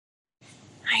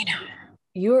I know.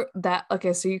 You're that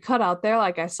okay, so you cut out there,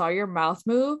 like I saw your mouth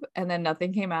move and then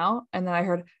nothing came out, and then I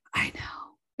heard, I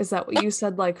know. Is that what you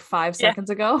said like 5 seconds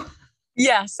ago?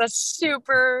 Yes, that's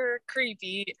super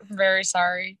creepy. I'm very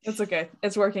sorry. It's okay.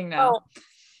 It's working now. Oh,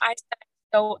 I said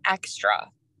so extra.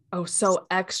 Oh, so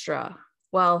extra.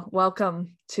 Well,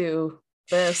 welcome to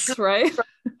this, right?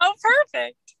 Oh,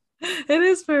 perfect. It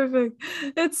is perfect.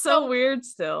 It's so So, weird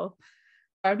still.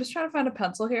 I'm just trying to find a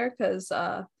pencil here because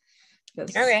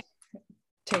okay.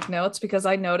 take notes, because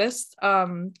I noticed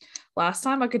last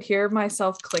time I could hear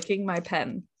myself clicking my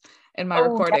pen in my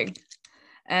recording,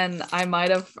 and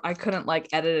I couldn't like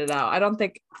edit it out. I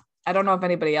don't know if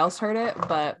anybody else heard it,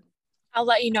 but I'll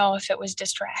let you know if it was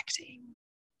distracting.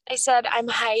 I said I'm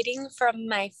hiding from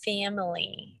my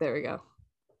family. there we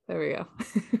go.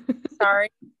 Sorry.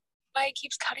 Why it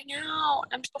keeps cutting out.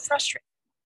 I'm so frustrated.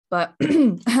 But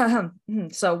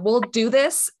so we'll do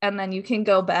this and then you can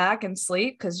go back and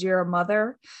sleep because you're a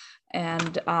mother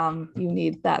and you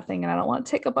need that thing, and I don't want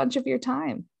to take a bunch of your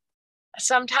time.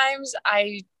 Sometimes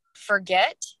I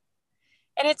forget,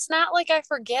 and it's not like I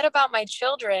forget about my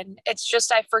children. It's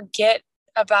just I forget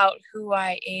about who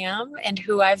I am and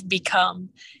who I've become.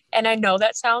 And I know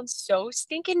that sounds so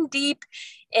stinking deep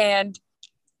and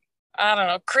I don't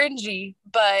know, cringy,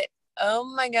 but oh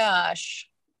my gosh.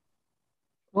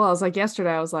 Well, I was like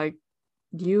yesterday, I was like,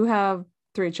 you have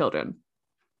 3 children.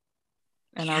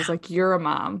 And I was like, you're a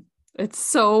mom. It's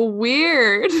so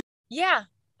weird. Yeah,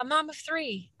 a mom of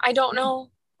 3. I don't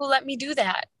know who let me do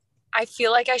that. I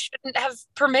feel like I shouldn't have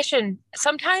permission.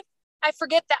 Sometimes I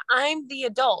forget that I'm the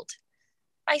adult.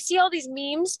 I see all these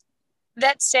memes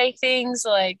that say things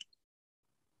like,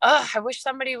 oh, I wish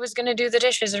somebody was going to do the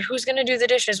dishes, or who's going to do the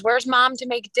dishes? Where's mom to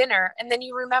make dinner? And then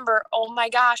you remember, oh my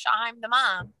gosh, I'm the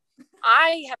mom.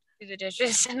 I have to do the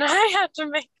dishes and I have to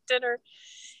make dinner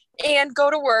and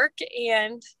go to work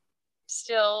and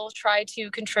still try to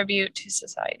contribute to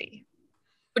society.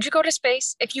 Would you go to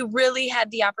space if you really had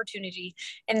the opportunity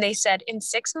and they said in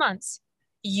 6 months,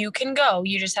 you can go,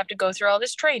 you just have to go through all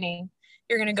this training.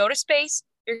 You're going to go to space.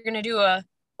 You're going to do a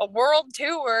world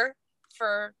tour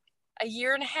for a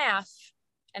year and a half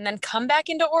and then come back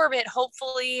into orbit,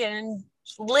 hopefully, and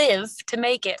live to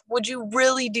make it. Would you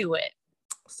really do it?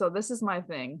 So this is my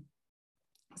thing.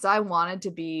 So I wanted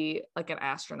to be like an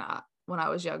astronaut when I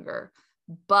was younger,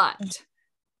 but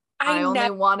I only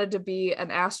wanted to be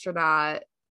an astronaut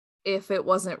if it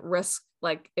wasn't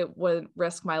like it wouldn't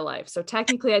risk my life. So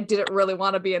technically I didn't really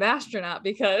want to be an astronaut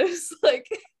because like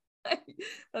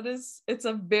it's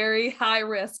a very high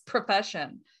risk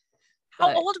profession.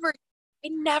 How old were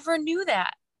you? I never knew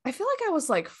that. I feel like I was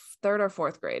like 3rd or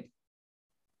 4th grade.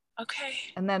 Okay.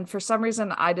 And then for some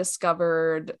reason I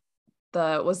discovered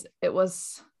there was the it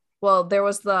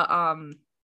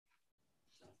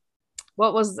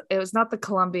was not the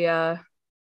Columbia,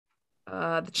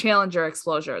 the Challenger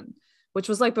explosion, which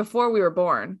was like before we were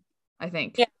born, I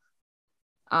think. Yeah.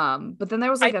 But then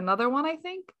there was like another one, I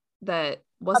think, that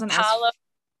wasn't Apollo. as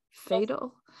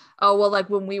fatal. Oh, well, like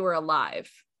when we were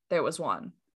alive, there was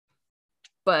one.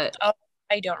 But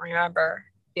I don't remember.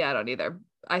 Yeah, I don't either.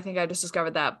 I think I just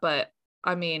discovered that. But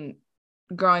I mean,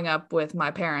 growing up with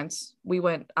my parents,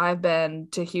 I've been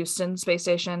to Houston Space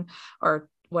Station, or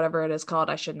whatever it is called.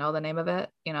 I should know the name of it.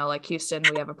 You know, like Houston,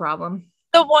 we have a problem.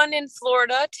 The one in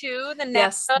Florida too.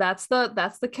 Yes, that's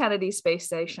the Kennedy Space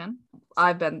Station.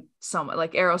 I've been somewhat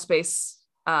like aerospace,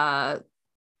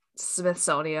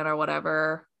 Smithsonian or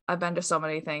whatever. I've been to so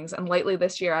many things, and lately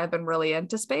this year I've been really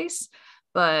into space.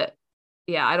 But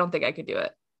yeah, I don't think I could do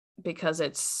it because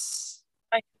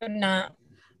I could not.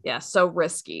 Yeah, so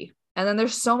risky. And then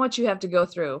there's so much you have to go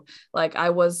through. Like I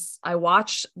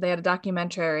watched, they had a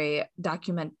documentary.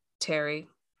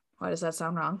 Why does that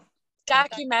sound wrong?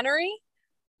 Documentary?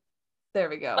 There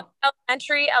we go.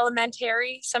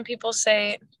 Elementary. Some people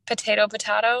say potato.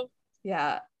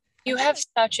 Yeah. You have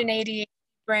such an ADHD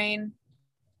brain.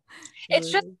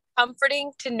 It's just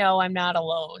comforting to know I'm not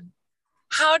alone.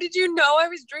 How did you know I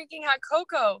was drinking hot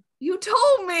cocoa? You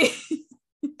told me.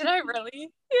 Did I really?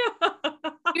 Yeah.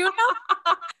 You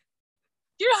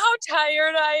know how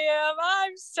tired I am?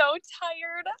 I'm so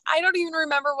tired. I don't even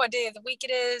remember what day of the week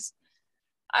it is.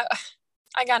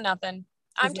 I got nothing.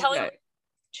 I'm telling you,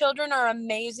 children are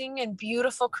amazing and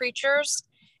beautiful creatures,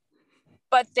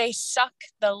 but they suck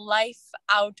the life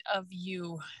out of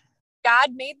you.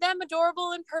 God made them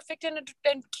adorable and perfect and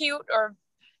cute, or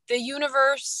the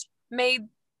universe made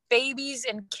babies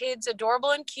and kids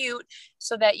adorable and cute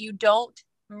so that you don't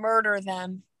murder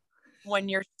them when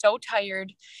you're so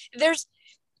tired.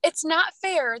 It's not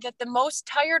fair that the most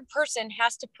tired person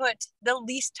has to put the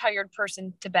least tired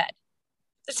person to bed.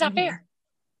 It's not fair.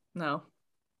 No.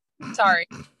 Sorry.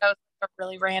 That was a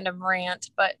really random rant.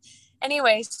 But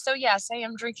anyway, so yes, I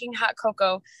am drinking hot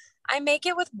cocoa. I make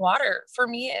it with water. For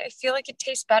me, I feel like it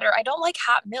tastes better. I don't like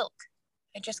hot milk.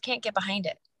 I just can't get behind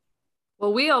it.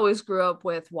 Well, we always grew up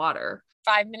with water.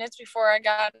 5 minutes before I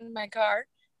got in my car,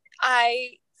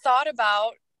 I thought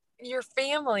about your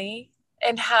family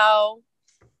and how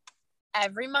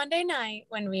every Monday night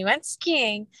when we went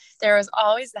skiing, there was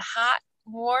always the hot,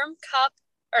 warm cup,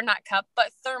 or not cup,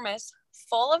 but thermos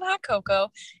full of hot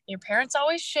cocoa. Your parents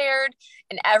always shared,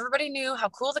 and everybody knew how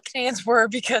cool the Canadians were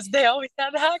because they always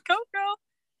had hot cocoa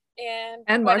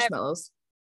And marshmallows.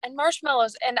 And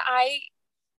marshmallows. And I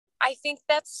think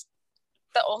that's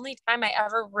the only time I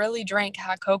ever really drank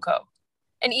hot cocoa.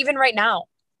 And even right now,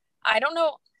 I don't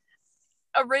know.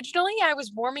 Originally, I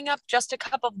was warming up just a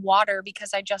cup of water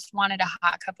because I just wanted a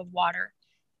hot cup of water.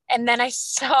 And then I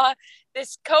saw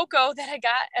this cocoa that I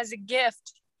got as a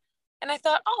gift. And I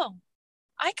thought, oh,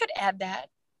 I could add that.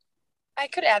 I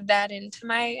could add that into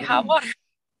my hot water.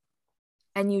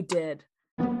 And you did.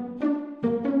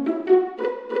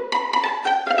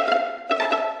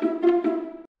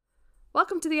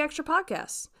 Welcome to the Extra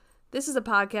Podcast. This is a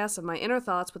podcast of my inner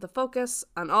thoughts with a focus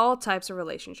on all types of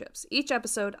relationships. Each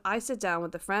episode, I sit down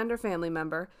with a friend or family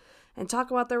member and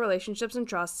talk about their relationships and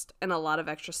trust and a lot of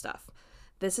extra stuff.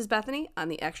 This is Bethany on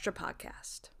the Extra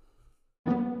Podcast.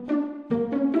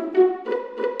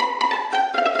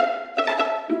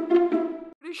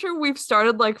 Pretty sure we've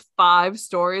started like 5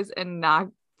 stories and not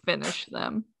finished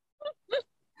them.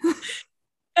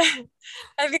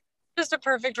 I think it's just a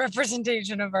perfect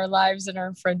representation of our lives and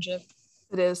our friendship.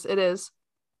 It is.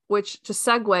 Which, to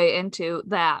segue into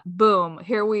that, boom,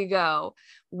 here we go.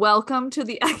 Welcome to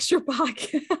the Extra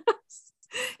Podcast.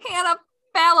 Hannah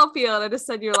Fallowfield. I just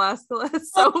said your last.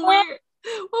 That's so weird.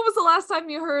 What was the last time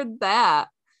you heard that?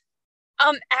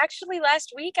 Actually,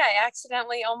 last week I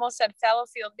accidentally almost said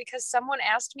Fallowfield because someone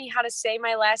asked me how to say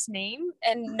my last name,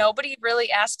 and nobody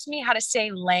really asked me how to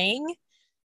say Lange.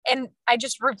 And I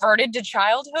just reverted to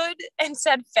childhood and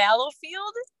said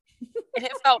Fallowfield. And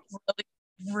it felt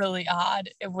really, really odd.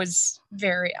 It was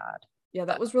very odd. Yeah,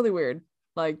 that was really weird.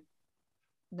 Like,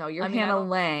 no, you're Hannah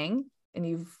Lang, and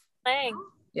you've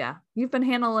been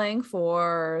Hannah Lang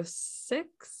for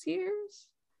 6 years,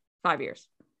 5 years.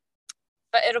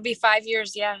 But it'll be 5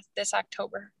 years, this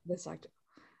October.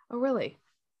 Oh, really?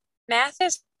 Math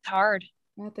is hard.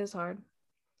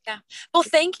 Yeah. Well,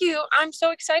 thank you. I'm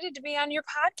so excited to be on your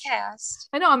podcast.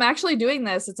 I know. I'm actually doing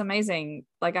this. It's amazing.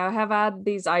 Like, I have had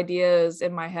these ideas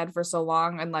in my head for so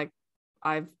long, and like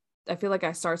I feel like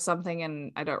I start something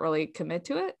and I don't really commit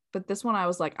to it. But this one, I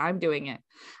was like, I'm doing it.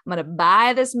 I'm going to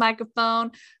buy this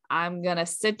microphone. I'm going to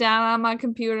sit down on my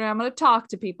computer. I'm going to talk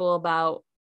to people about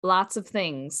lots of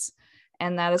things.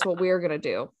 And that is what we're going to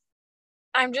do.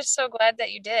 I'm just so glad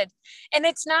that you did. And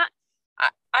it's not,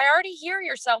 I already hear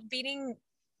yourself beating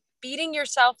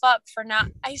yourself up for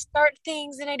not, I start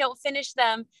things and I don't finish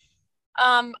them.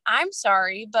 I'm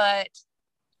sorry, but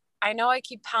I know I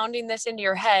keep pounding this into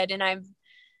your head and I'm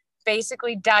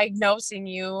basically diagnosing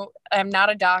you. I'm not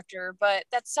a doctor, but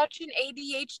that's such an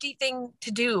ADHD thing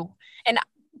to do. And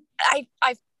I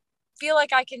feel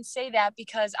like I can say that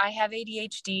because I have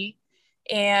ADHD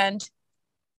and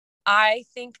I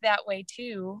think that way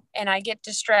too. And I get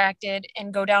distracted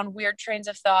and go down weird trains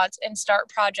of thoughts and start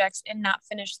projects and not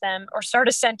finish them, or start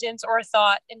a sentence or a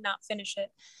thought and not finish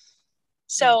it.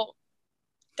 So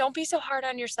don't be so hard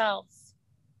on yourself.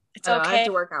 It's okay. I have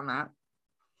to work on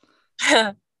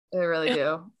that. I really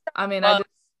do. I mean, I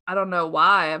don't know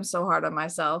why I'm so hard on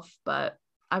myself, but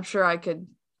I'm sure I could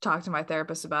talk to my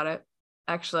therapist about it.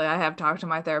 Actually, I have talked to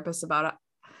my therapist about it.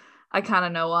 I kind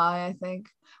of know why, I think.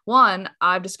 One,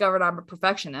 I've discovered I'm a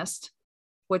perfectionist,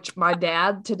 which my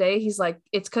dad today, he's like,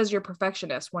 it's because you're a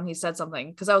perfectionist, when he said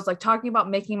something. Because I was like talking about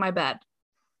making my bed.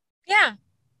 Yeah.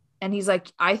 And he's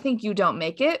like, I think you don't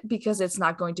make it because it's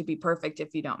not going to be perfect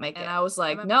if you don't make it. And I was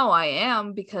like, no, I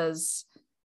am, because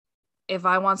if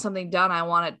I want something done, I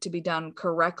want it to be done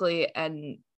correctly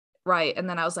and right. And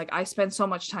then I was like, I spend so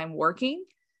much time working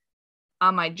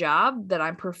on my job that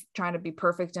I'm trying to be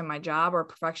perfect in my job, or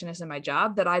perfectionist in my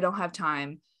job, that I don't have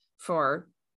time for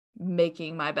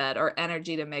making my bed or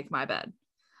energy to make my bed.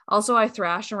 Also, I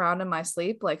thrash around in my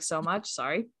sleep like so much.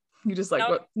 Sorry. You just like,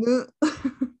 what?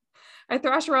 I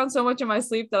thrash around so much in my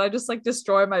sleep that I just like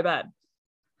destroy my bed.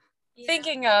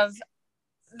 Thinking of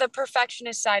the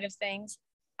perfectionist side of things,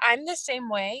 I'm the same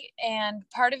way. And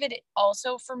part of it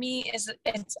also for me is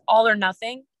it's all or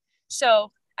nothing.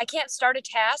 So I can't start a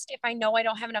task if I know I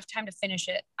don't have enough time to finish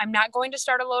it. I'm not going to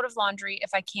start a load of laundry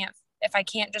if I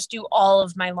can't just do all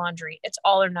of my laundry. It's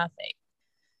all or nothing.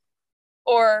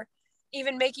 or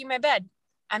even making my bed.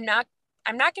 I'm not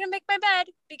going to make my bed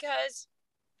because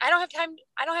I don't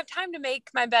have time to make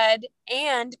my bed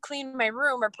and clean my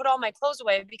room or put all my clothes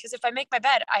away, because if I make my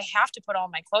bed, I have to put all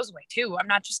my clothes away too. I'm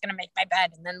not just going to make my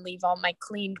bed and then leave all my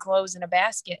clean clothes in a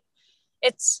basket.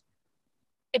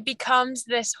 It becomes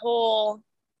this whole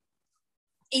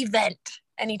event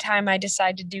anytime I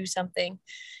decide to do something.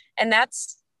 And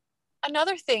that's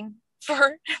another thing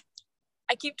for,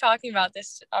 I keep talking about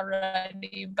this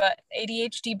already, but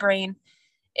ADHD brain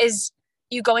is,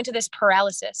 you go into this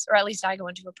paralysis, or at least I go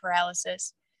into a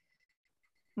paralysis.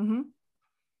 Mm-hmm.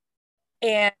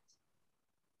 And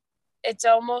it's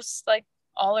almost like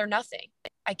all or nothing.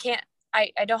 I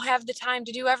don't have the time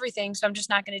to do everything, so I'm just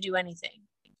not going to do anything.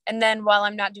 And then while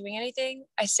I'm not doing anything,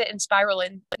 I sit and spiral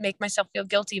and make myself feel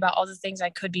guilty about all the things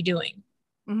I could be doing.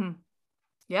 Mm-hmm.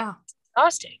 Yeah. It's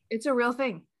exhausting. It's a real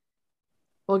thing.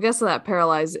 Well, I guess that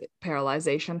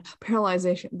paralyzation,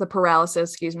 the paralysis,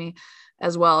 excuse me,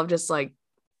 as well, of just like,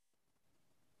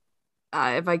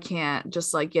 if I can't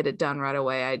just like get it done right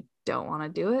away, I don't want to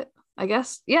do it, I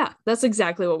guess. Yeah, that's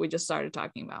exactly what we just started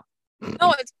talking about.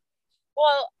 No,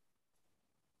 well,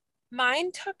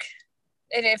 mine took,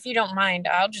 and if you don't mind,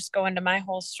 I'll just go into my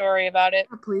whole story about it.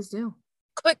 Oh, please do.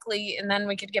 Quickly, and then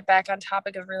we could get back on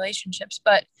topic of relationships.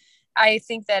 But I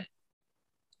think that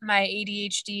my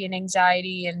ADHD and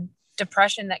anxiety and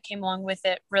depression that came along with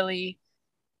it really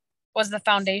was the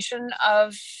foundation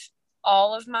of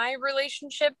all of my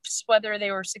relationships, whether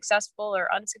they were successful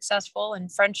or unsuccessful,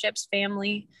 and friendships,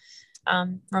 family,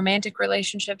 romantic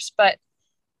relationships. But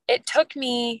it took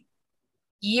me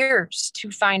years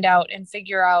to find out and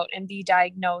figure out and be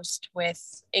diagnosed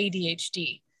with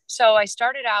ADHD. So I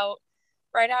started out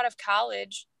right out of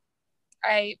college.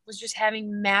 I was just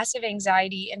having massive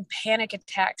anxiety and panic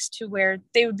attacks to where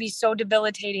they would be so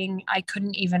debilitating. I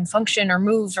couldn't even function or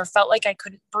move, or felt like I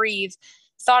couldn't breathe,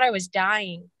 thought I was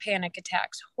dying. Panic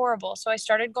attacks, horrible. So I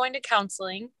started going to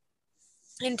counseling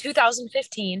in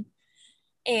 2015,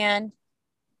 and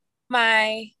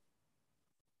my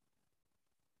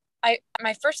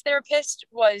my first therapist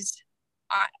was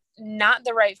not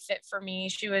the right fit for me.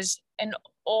 She was an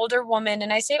older woman,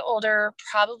 and I say older,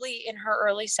 probably in her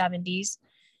early 70s.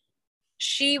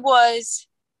 She was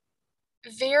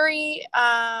very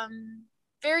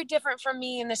very different from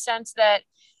me in the sense that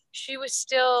she was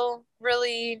still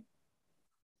really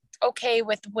okay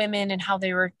with women and how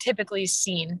they were typically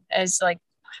seen as like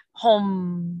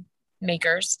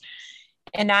homemakers,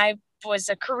 and I was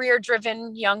a career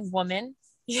driven young woman.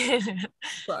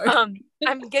 Sorry.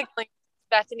 I'm giggling.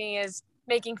 Bethany is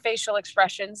making facial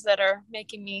expressions that are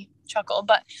making me chuckle.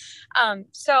 But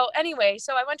so anyway,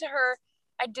 so I went to her.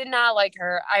 I did not like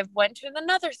her. I went to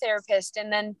another therapist,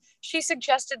 and then she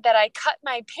suggested that I cut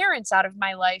my parents out of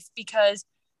my life because,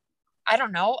 I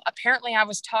don't know, apparently I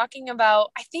was talking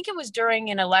about, I think it was during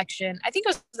an election. I think it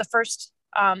was the first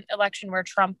election where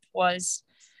Trump was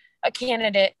a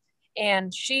candidate.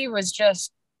 And she was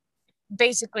just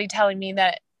basically telling me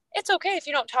that it's okay if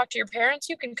you don't talk to your parents,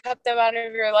 you can cut them out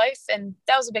of your life. And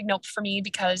that was a big nope for me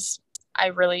because I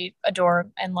really adore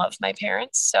and love my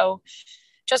parents. So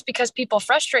just because people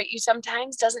frustrate you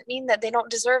sometimes doesn't mean that they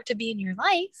don't deserve to be in your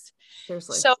life.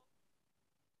 Seriously. So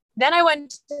then I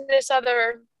went to this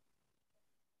other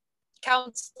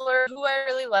counselor who I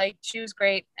really liked. She was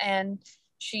great. And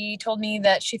she told me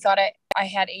that she thought I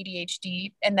had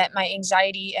ADHD, and that my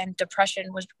anxiety and depression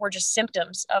were just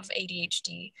symptoms of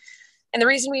ADHD. And the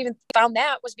reason we even found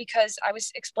that was because I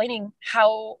was explaining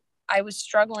how I was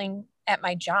struggling at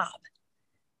my job.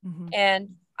 Mm-hmm.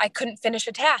 And I couldn't finish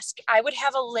a task. I would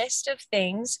have a list of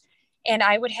things, and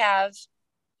I would have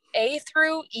A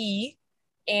through E,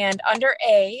 and under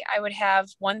A, I would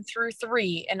have 1 through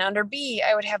 3, and under B,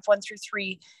 I would have 1 through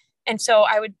 3. And so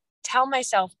I would tell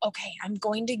myself, okay, I'm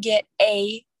going to get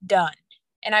A done.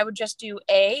 And I would just do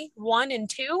A, 1 and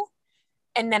 2.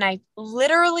 And then I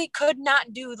literally could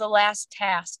not do the last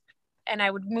task. And I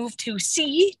would move to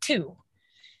C2.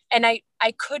 And I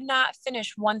could not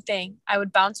finish one thing. I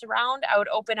would bounce around. I would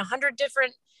open 100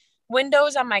 different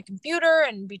windows on my computer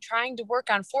and be trying to work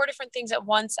on 4 different things at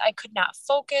once. I could not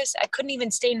focus. I couldn't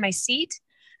even stay in my seat.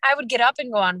 I would get up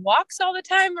and go on walks all the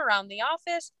time around the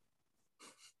office.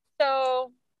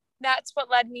 So that's what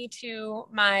led me to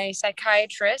my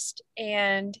psychiatrist.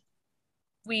 And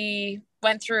we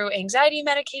went through anxiety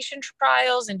medication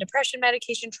trials and depression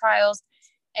medication trials.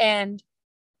 And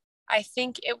I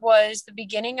think it was the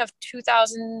beginning of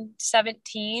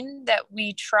 2017 that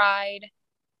we tried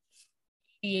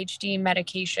ADHD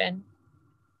medication,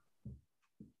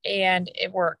 and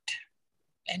it worked.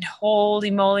 And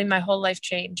holy moly, my whole life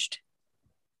changed.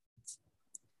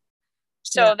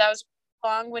 So that was a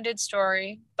long-winded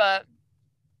story, but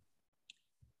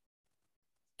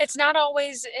it's not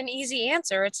always an easy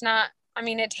answer. It's not, I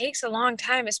mean, it takes a long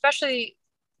time, especially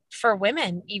for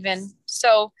women even.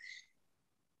 So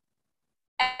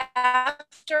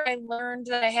after I learned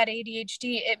that I had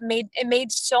ADHD, it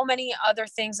made so many other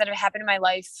things that have happened in my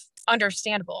life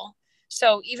understandable.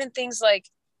 So even things like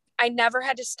I never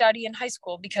had to study in high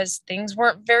school because things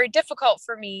weren't very difficult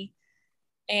for me,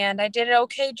 and I did an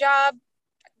okay job.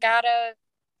 Got a,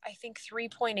 I think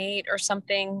 3.8 or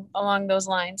something along those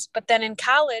lines. But then in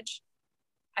college,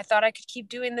 I thought I could keep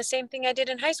doing the same thing I did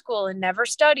in high school and never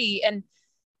study. And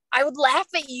I would laugh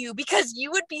at you because you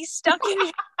would be stuck in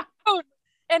your phone.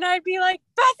 And I'd be like,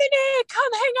 Bethany,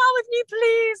 come hang out with me,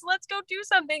 please. Let's go do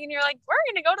something. And you're like, we're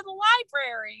going to go to the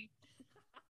library.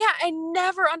 Yeah, I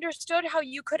never understood how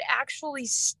you could actually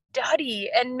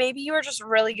study. And maybe you were just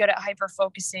really good at hyper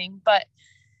focusing. But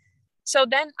so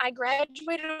then I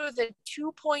graduated with a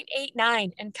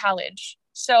 2.89 in college.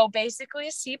 So basically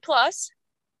a C plus.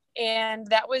 And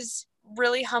that was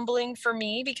really humbling for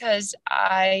me because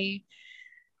I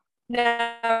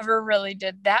never really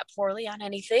did that poorly on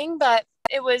anything, but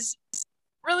it was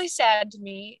really sad to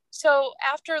me. So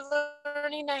after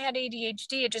learning I had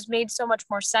ADHD, it just made so much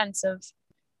more sense of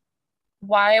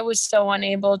why I was so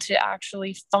unable to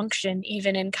actually function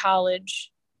even in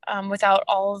college, without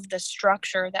all of the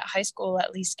structure that high school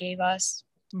at least gave us.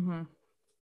 Mm-hmm.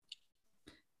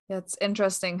 It's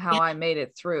interesting how I made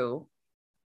it through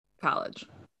college.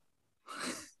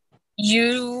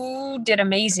 You did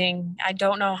amazing. I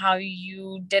don't know how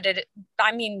you did it.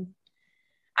 I mean,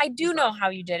 I do know how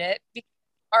you did it because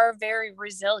you are very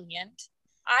resilient.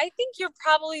 I think you're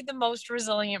probably the most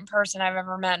resilient person I've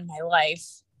ever met in my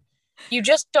life. You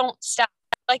just don't stop.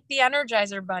 Like the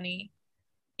Energizer Bunny.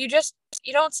 You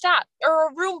don't stop. Or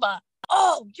a Roomba.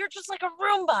 Oh, you're just like a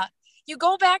Roomba. You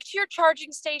go back to your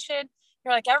charging station.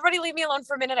 You're like, everybody leave me alone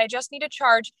for a minute. I just need to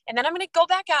charge. And then I'm going to go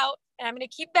back out and I'm going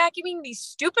to keep vacuuming these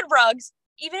stupid rugs.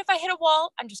 Even if I hit a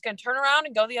wall, I'm just going to turn around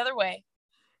and go the other way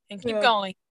and keep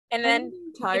going. And then,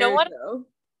 you know what? Though.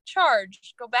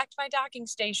 Charge. Go back to my docking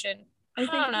station. I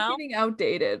think I'm getting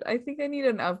outdated. I think I need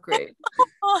an upgrade.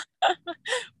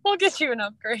 We'll get you an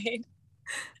upgrade.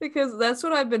 Because that's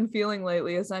what I've been feeling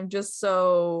lately is I'm just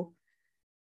so,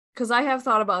 because I have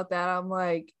thought about that. I'm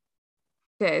like,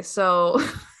 okay, so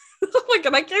like,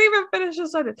 and I can't even finish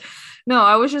this sentence. No,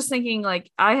 I was just thinking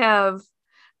like I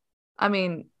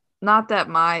mean, not that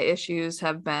my issues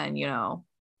have been,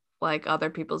 like other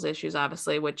people's issues,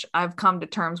 obviously, which I've come to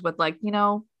terms with, like,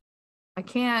 I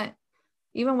can't,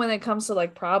 even when it comes to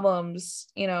like problems,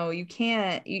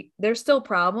 there's still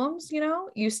problems,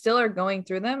 you still are going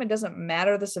through them. It doesn't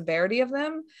matter the severity of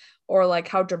them or like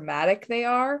how dramatic they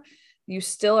are. You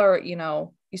still are,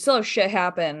 you still have shit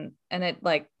happen. And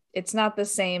it's not the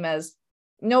same as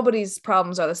nobody's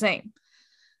problems are the same.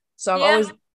 So I've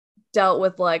always dealt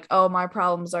with like, oh, my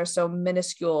problems are so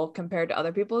minuscule compared to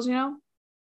other people's, You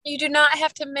do not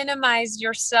have to minimize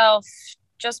yourself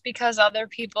just because other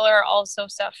people are also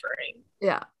suffering.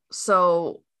 Yeah.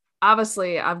 So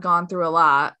obviously I've gone through a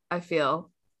lot, I feel,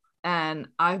 and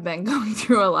I've been going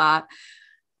through a lot.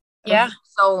 Yeah. For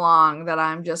so long that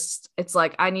I'm just, it's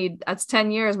like, that's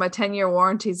 10 years. My 10-year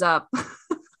warranty's up.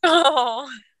 Oh,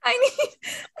 I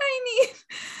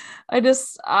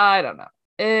don't know.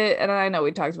 And I know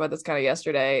we talked about this kind of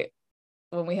yesterday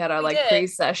when we had our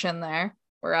pre-session there,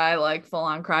 where I like full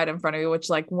on cried in front of you,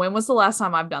 which like, when was the last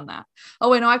time I've done that?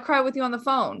 Oh wait, no, I cried with you on the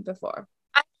phone before.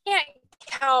 I can't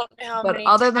count how but many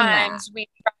other times we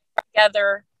cried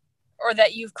together or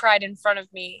that you've cried in front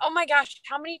of me. Oh my gosh,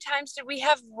 how many times did we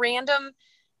have random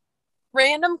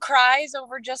cries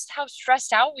over just how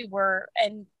stressed out we were?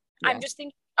 And I'm just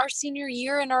thinking our senior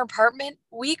year in our apartment,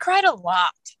 we cried a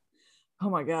lot. Oh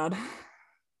my God.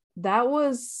 That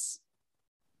was,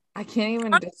 I can't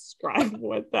even describe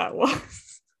what that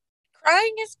was.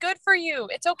 Crying is good for you.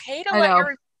 It's okay to let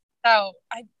your out.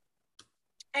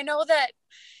 I know that,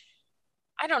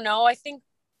 I don't know. I think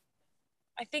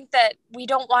that we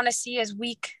don't want to see as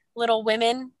weak little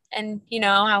women, and you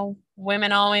know how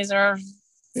women always are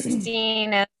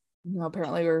seen as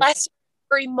apparently we're less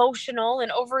emotional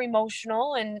and over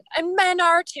emotional, and men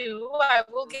are too. I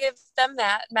will give them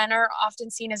that. Men are often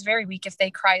seen as very weak if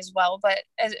they cry as well, but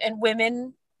as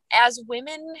women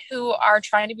who are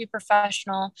trying to be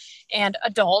professional and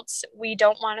adults, we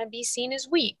don't want to be seen as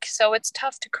weak. So it's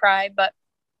tough to cry, but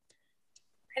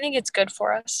I think it's good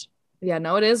for us. Yeah,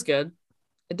 no, it is good.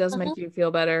 It does make you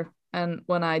feel better. And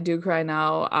when I do cry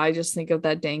now, I just think of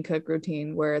that Dane Cook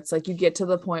routine where it's like you get to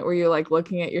the point where you're like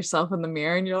looking at yourself in the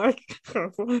mirror and you're like, oh,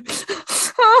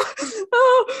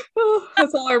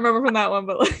 That's all I remember from that one.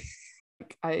 But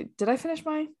like, I did I finish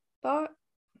my thought?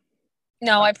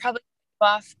 No, I probably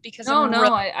off because No, I'm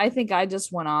really I think I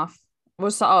just went off. We're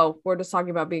just talking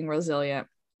about being resilient.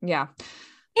 Yeah.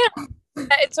 yeah.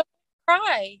 It's okay to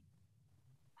cry.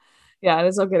 Yeah,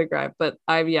 it's okay to cry, but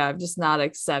I've just not I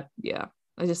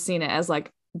just seen it as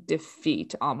like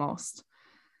defeat almost.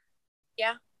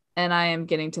 Yeah. And I am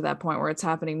getting to that point where it's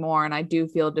happening more and I do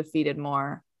feel defeated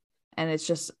more. And it's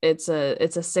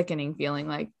a sickening feeling.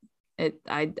 Like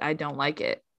I don't like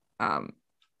it.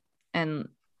 And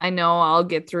I know I'll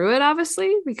get through it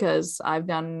obviously because I've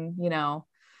gone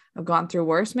through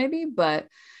worse maybe, but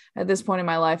at this point in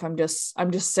my life I'm just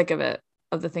sick of it,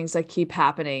 of the things that keep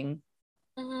happening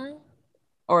Mm-hmm.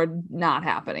 or not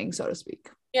happening, so to speak.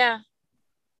 Yeah.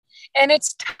 And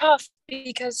it's tough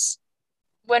because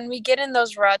when we get in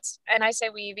those ruts, and I say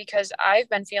we because I've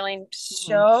been feeling Mhm.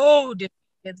 so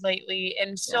defeated lately in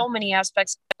Yeah. so many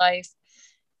aspects of life,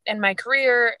 in my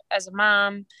career, as a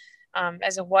mom,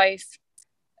 as a wife.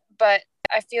 But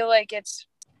I feel like it's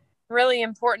really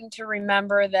important to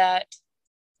remember that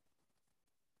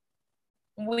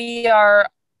we are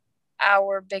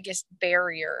our biggest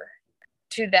barrier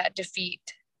to that defeat.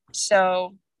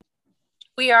 So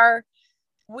we are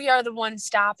we are the ones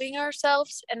stopping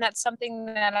ourselves, and that's something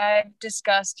that I've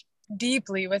discussed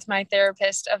deeply with my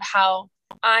therapist, of how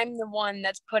I'm the one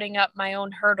that's putting up my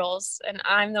own hurdles, and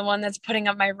I'm the one that's putting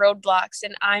up my roadblocks,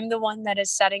 and I'm the one that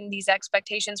is setting these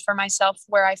expectations for myself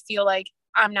where I feel like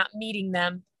I'm not meeting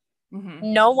them.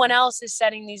 Mm-hmm. No one else is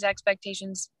setting these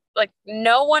expectations. Like,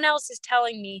 no one else is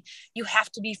telling me you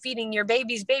have to be feeding your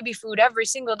babies baby food every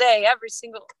single day, every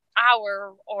single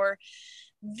hour, or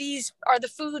these are the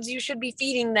foods you should be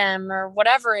feeding them, or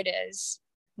whatever it is.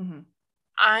 Mm-hmm.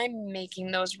 I'm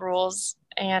making those rules.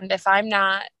 And if I'm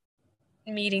not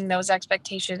meeting those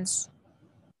expectations,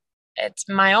 it's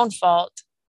my own fault,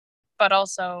 but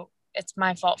also it's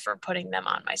my fault for putting them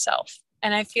on myself.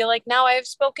 And I feel like now I've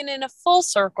spoken in a full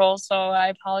circle, so I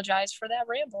apologize for that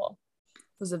ramble. It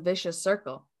was a vicious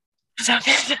circle.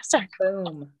 Circle.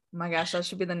 Boom. Oh my gosh, that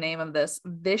should be the name of this.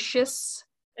 Vicious.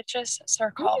 It's just How do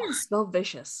circle. you even spell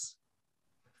vicious?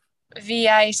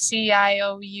 Vicious.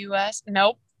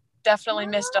 Nope. Definitely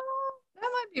missed up. That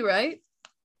might be right.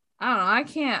 I don't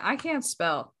know. I can't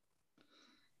spell.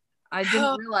 I didn't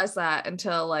Oh, realize that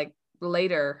until like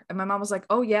later. And my mom was like,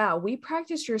 "Oh yeah, we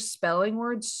practice your spelling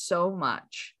words so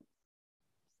much."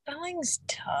 spelling's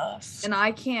tough. And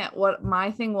I can't, what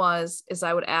my thing was is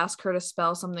I would ask her to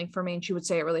spell something for me and she would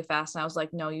say it really fast. And I was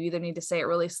like, no, you either need to say it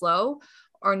really slow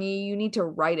or you need to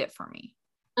write it for me.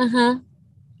 Mm-hmm.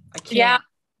 I Yeah. can't,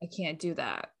 I can't do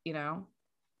that.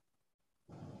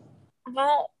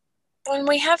 Well, when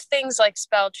we have things like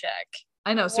spell check,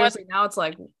 I know, what seriously, now it's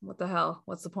like, what the hell?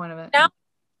 What's the point of it? now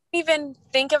even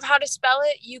think of how to spell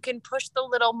it, you can push the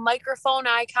little microphone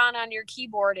icon on your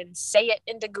keyboard and say it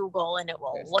into Google and it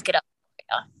will Seriously. look it up.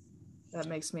 Yeah. That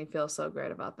makes me feel so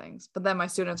great about things. But then my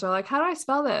students are like, how do I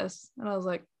spell this? And I was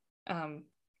like,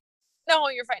 No,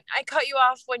 you're fine. I cut you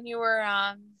off when you were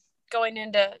going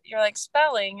into you're like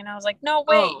spelling, and I was like, no,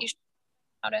 wait, oh, you should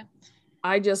know how to.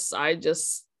 I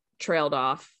just trailed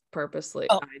off purposely.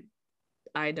 Oh,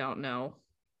 I don't know.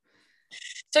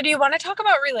 so do you want to talk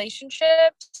about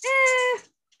relationships? Eh,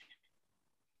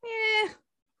 eh.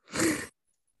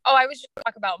 Oh, I was just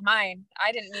talk about mine.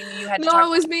 I didn't mean you had to No, talk.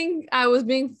 I was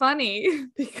being funny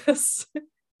because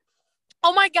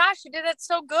Oh my gosh, you did that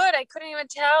so good. I couldn't even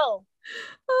tell.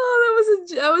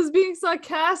 I was being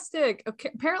sarcastic. Okay,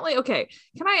 apparently, okay.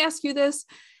 Can I ask you this?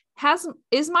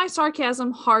 Is my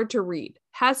sarcasm hard to read?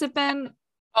 Has it been?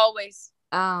 Always.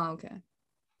 Oh, okay.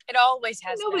 It always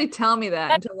has Nobody been. tell me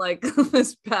that until like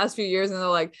this past few years, and they're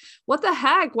like, "What the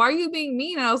heck? Why are you being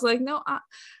mean?" And I was like, "No,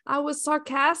 I was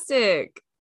sarcastic.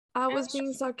 I was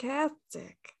being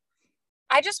sarcastic."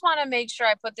 I just want to make sure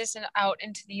I put this out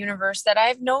into the universe that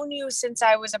I've known you since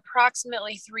I was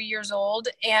approximately 3 years old,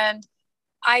 and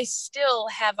I still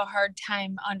have a hard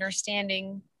time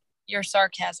understanding your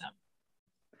sarcasm.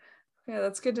 Yeah,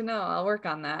 that's good to know. I'll work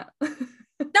on that.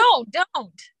 No,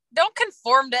 don't. Don't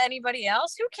conform to anybody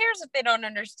else. Who cares if they don't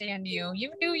understand you?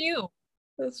 You do you.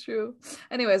 That's true.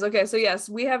 Anyways, okay, so yes,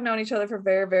 we have known each other for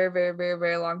very, very, very, very,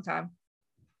 very long time.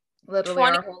 Literally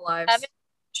our whole 27 lives.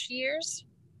 years?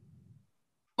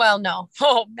 Well, no.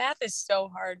 Oh, math is so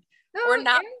hard. No, We're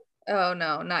not. yeah. Oh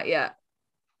no, not yet.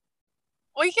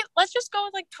 We can. Let's just go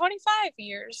with like 25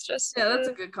 years. Just. Yeah, that's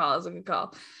a good call. That's a good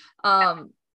call.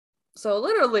 Um, so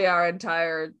literally our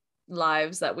entire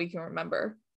lives that we can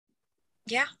remember.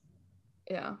 Yeah.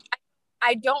 Yeah,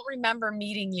 I don't remember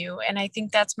meeting you, and I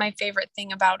think that's my favorite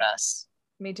thing about us.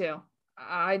 me too.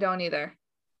 I don't either.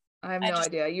 I have no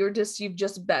idea. You've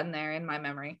just been there in my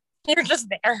memory. You're just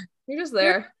there. You're just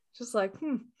there. Just like,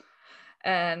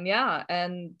 And yeah,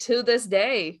 and to this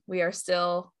day, we are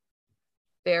still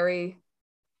very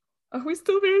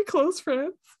close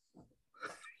friends?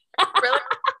 Really?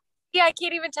 Yeah, I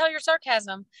can't even tell your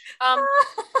sarcasm.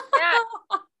 Yeah,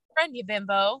 friend, you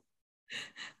bimbo.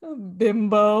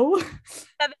 Bimbo.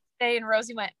 And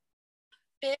Rosie went,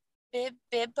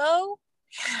 bibbo?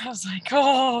 I was like,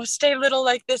 oh, stay little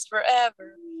like this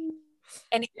forever.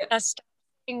 And stop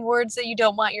saying words that you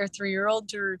don't want your 3-year-old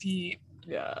to repeat.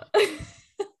 Yeah.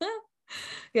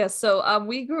 Yeah, so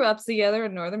we grew up together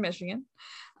in Northern Michigan.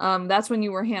 That's when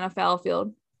you were Hannah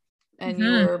Fallowfield, and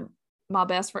you were my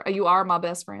best friend. You are my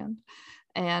best friend,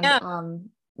 and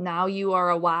now you are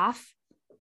a wife.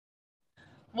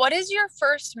 What is your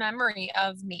first memory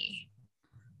of me?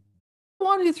 The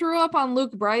one who threw up on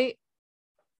Luke Bright.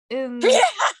 I think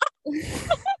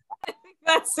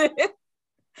that's it.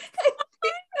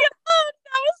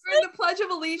 In the Pledge of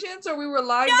Allegiance, or we were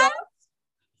lined up.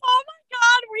 Oh my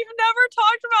God, we've never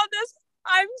talked about this.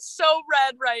 I'm so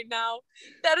red right now.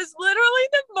 That is literally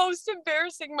the most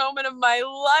embarrassing moment of my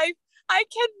life. I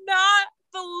cannot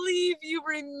believe you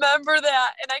remember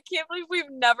that. And I can't believe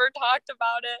we've never talked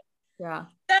about it. Yeah.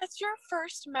 That's your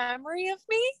first memory of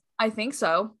me? I think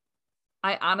so.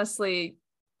 I honestly,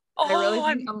 I really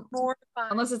think I'm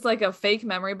mortified. Unless it's like a fake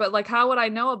memory, but like, how would I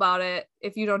know about it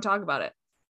if you don't talk about it?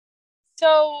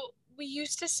 So we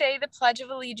used to say the Pledge of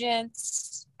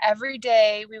Allegiance every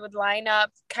day. We would line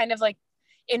up kind of like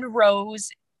in rows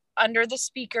under the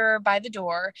speaker by the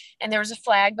door, and there was a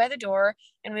flag by the door,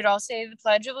 and we'd all say the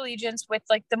Pledge of Allegiance with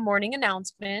like the morning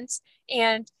announcements.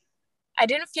 And I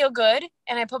didn't feel good,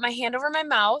 and I put my hand over my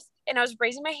mouth, and I was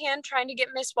raising my hand trying to get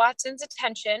Miss Watson's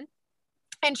attention,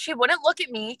 and she wouldn't look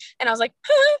at me, and I was like,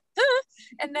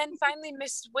 and then finally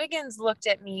Miss Wiggins looked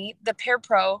at me, the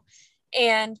parapro,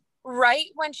 and right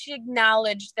when she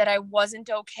acknowledged that I wasn't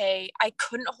okay, I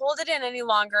couldn't hold it in any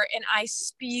longer, and I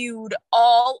spewed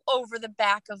all over the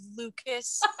back of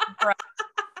Lucas.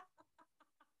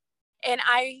 And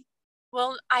I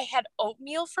had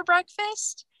oatmeal for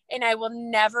breakfast, and I will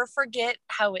never forget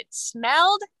how it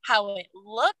smelled, how it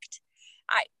looked.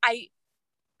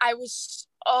 I was,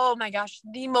 oh my gosh,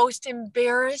 the most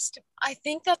embarrassed. I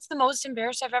think that's the most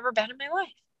embarrassed I've ever been in my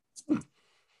life.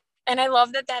 And I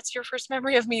love that that's your first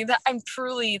memory of me. That I'm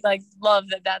truly like, love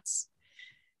that that's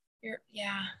your,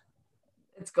 yeah.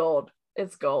 It's gold.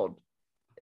 It's gold.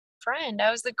 Friend.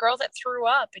 I was the girl that threw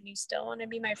up, and you still want to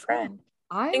be my friend.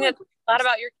 I think that's a lot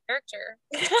about your character.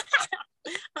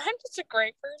 I'm just a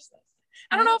great person.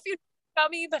 I don't know if you know about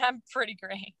me, but I'm pretty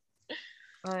great.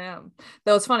 I am.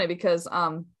 That was funny because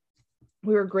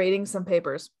we were grading some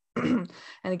papers and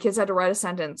the kids had to write a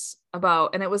sentence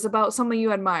about, and it was about someone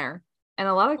you admire. And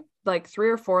a lot of like 3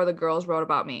 or 4 of the girls wrote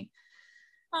about me.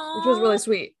 Aww. Which was really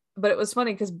sweet. But it was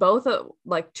funny because both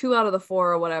like 2 out of the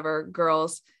 4 or whatever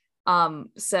girls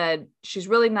said she's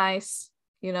really nice,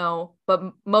 you know,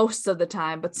 but most of the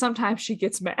time, but sometimes she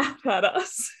gets mad at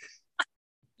us.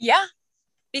 Yeah,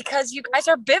 because you guys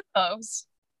are bimbos.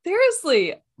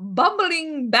 Seriously,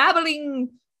 bumbling,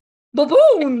 babbling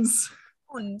baboons.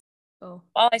 Oh.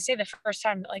 Well, I say the first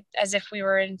time like as if we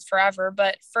were in forever,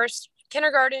 but first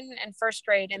kindergarten and first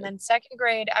grade, and then second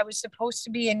grade I was supposed to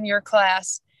be in your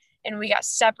class, and we got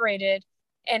separated.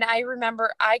 And I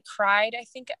remember I cried. I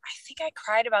think I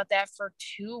cried about that for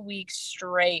 2 weeks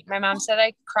straight. My mom said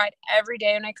I cried every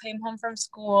day when I came home from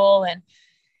school,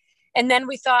 and then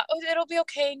we thought, oh, it'll be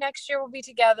okay, next year we'll be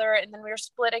together. And then we were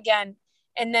split again.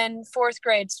 And then 4th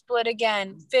grade, split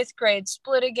again. 5th grade,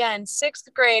 split again.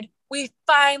 6th grade, we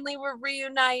finally were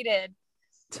reunited.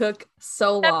 Took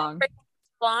so long.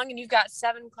 And you've got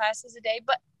 7 classes a day.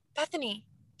 But Bethany,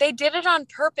 they did it on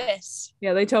purpose.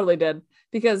 Yeah, they totally did.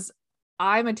 Because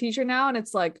I'm a teacher now, and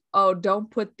it's like, oh,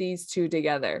 don't put these 2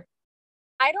 together.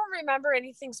 I don't remember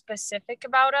anything specific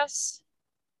about us,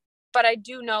 but I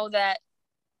do know that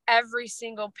every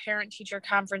single parent-teacher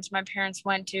conference my parents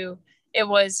went to, it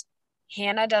was,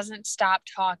 Hannah doesn't stop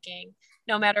talking.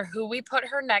 No matter who we put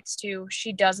her next to,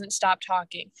 she doesn't stop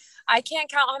talking. I can't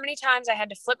count how many times I had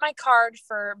to flip my card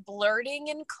for blurting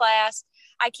in class.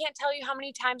 I can't tell you how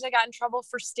many times I got in trouble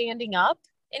for standing up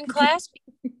in class.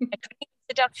 I couldn't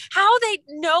sit down. How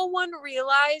no one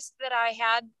realized that I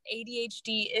had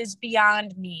ADHD is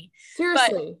beyond me.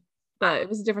 Seriously. But it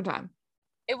was a different time.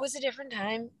 It was a different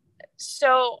time.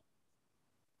 So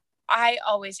I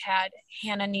always had,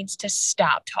 Hannah needs to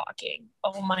stop talking.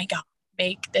 Oh my God,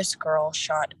 make this girl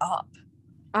shut up.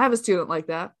 I have a student like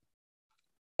that.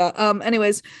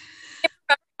 Anyways.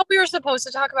 We were supposed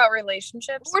to talk about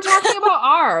relationships. We're talking about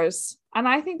ours. And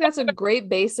I think that's a great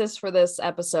basis for this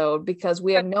episode because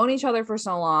we have known each other for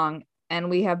so long and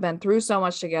we have been through so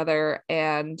much together.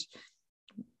 And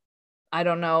I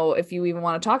don't know if you even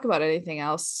want to talk about anything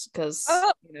else because,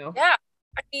 Yeah.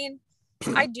 I mean,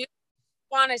 I do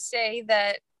want to say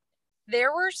that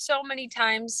there were so many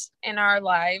times in our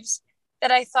lives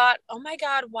that I thought, oh my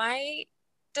God, why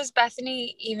does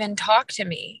Bethany even talk to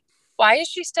me? Why is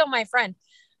she still my friend?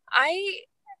 I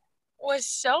was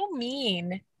so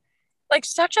mean, like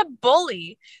such a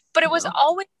bully, but it was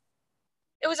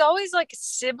always like a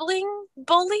sibling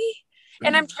bully.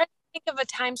 And I'm trying to think of a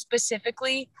time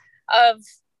specifically of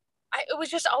it was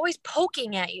just always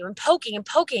poking at you and poking and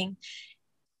poking.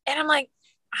 And I'm like,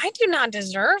 I do not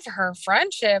deserve her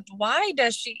friendship. Why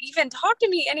does she even talk to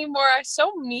me anymore? I'm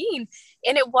so mean.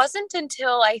 And it wasn't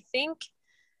until I think,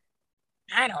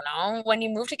 I don't know, when you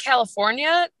moved to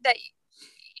California that you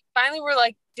finally were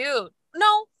like, dude,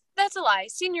 no, that's a lie.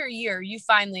 Senior year, you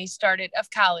finally started of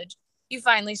college. You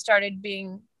finally started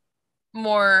being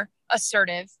more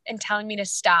assertive and telling me to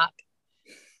stop.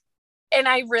 And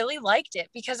I really liked it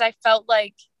because I felt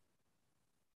like,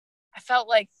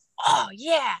 oh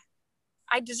yeah,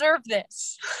 I deserve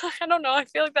this. I don't know. I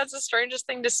feel like that's the strangest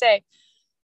thing to say.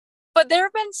 But there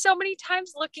have been so many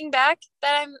times looking back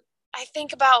that I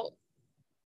think about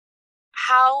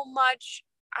how much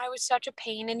I was such a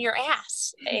pain in your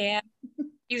ass and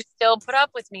you still put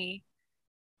up with me.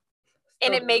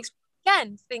 And it makes me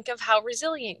again think of how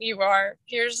resilient you are.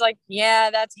 Here's like, yeah,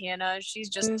 that's Hannah. She's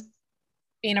just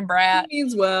being a brat. She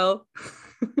means well.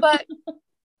 But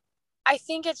I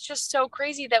think it's just so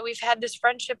crazy that we've had this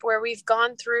friendship where we've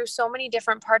gone through so many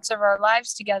different parts of our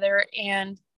lives together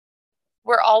and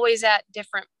we're always at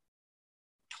different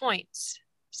points.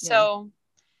 So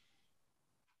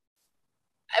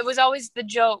it was always the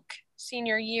joke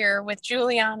senior year with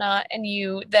Juliana and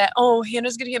you that, oh,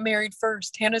 Hannah's going to get married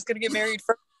first. Hannah's going to get married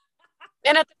first.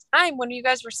 And at the time when you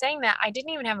guys were saying that, I didn't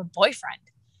even have a boyfriend.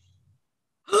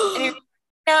 And you're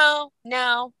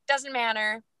no, doesn't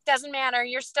matter. Doesn't matter.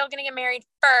 You're still going to get married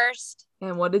first.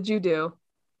 And what did you do?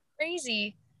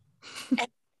 Crazy.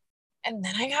 And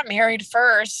then I got married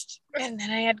first. And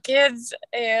then I had kids.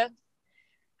 And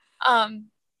I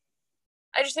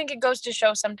just think it goes to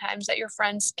show sometimes that your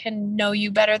friends can know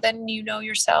you better than you know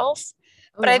yourself.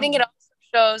 But I think it also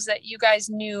shows that you guys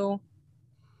knew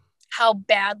how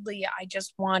badly I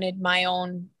just wanted my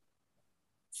own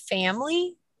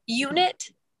family unit,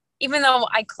 even though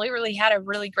I clearly had a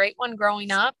really great one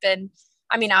growing up. And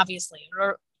I mean, obviously,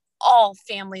 all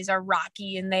families are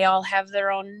rocky and they all have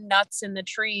their own nuts in the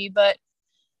tree, but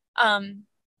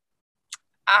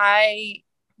I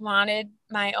wanted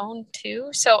my own too.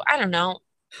 So I don't know.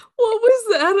 What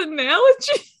was that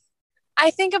analogy?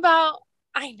 I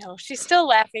know she's still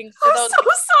laughing. I'm so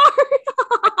sorry.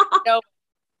 No,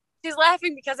 she's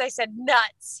laughing because I said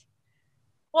nuts.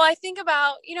 Well, I think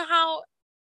about, how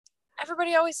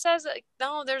everybody always says like,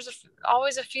 no, there's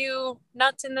always a few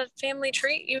nuts in the family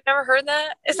tree. You've never heard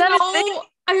that? Is that a thing?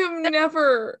 I have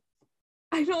never.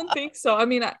 I don't think so. I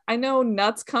mean, I know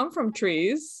nuts come from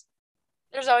trees.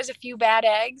 There's always a few bad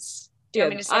eggs. Do you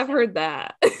want me to say I've heard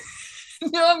that.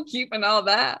 No, I'm keeping all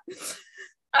that.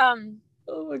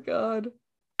 Oh my God.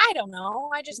 I don't know.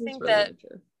 I just think really that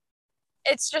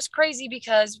it's just crazy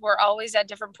because we're always at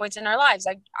different points in our lives.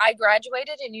 I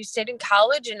graduated and you stayed in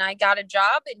college and I got a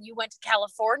job and you went to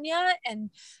California and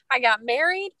I got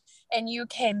married and you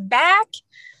came back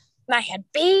and I had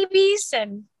babies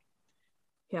and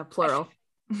plural.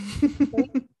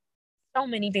 So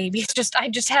many babies. I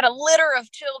just had a litter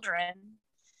of children.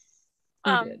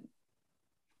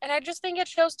 And I just think it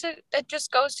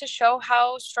just goes to show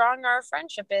how strong our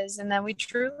friendship is and that we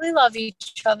truly love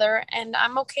each other. And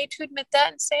I'm okay to admit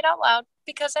that and say it out loud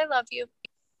because I love you.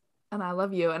 And I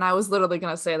love you. And I was literally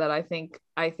going to say that I think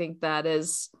that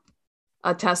is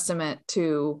a testament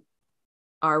to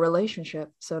our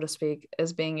relationship, so to speak,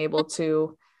 as being able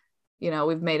to,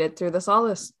 we've made it through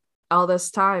all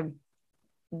this time,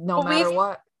 no matter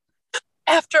what.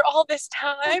 After all this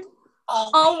time,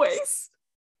 always.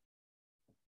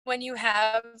 When you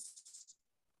have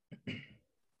a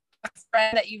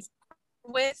friend that you've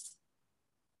with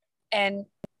and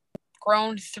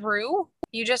grown through,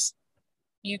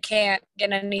 you can't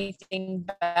get anything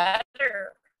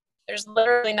better. There's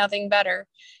literally nothing better.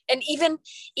 And even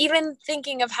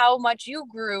thinking of how much you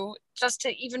grew just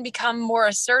to even become more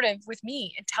assertive with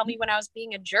me and tell me when I was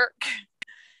being a jerk.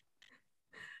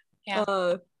 Yeah.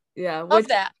 Love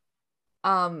that.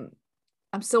 I'm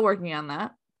still working on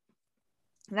that.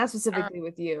 And that's specifically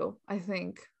with you. I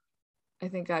think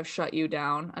I've shut you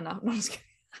down enough. No, I'm just kidding.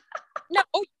 No,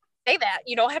 say that.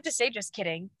 You don't have to say just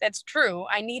kidding. That's true.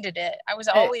 I needed it. I was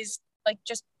always like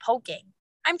just poking.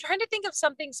 I'm trying to think of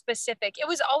something specific. It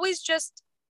was always just,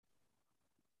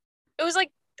 it was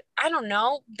like, I don't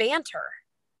know, banter.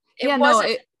 It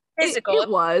wasn't physical. It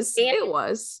was. It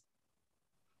was.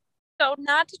 So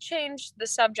not to change the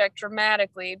subject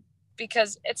dramatically,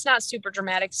 because it's not super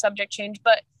dramatic subject change,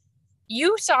 but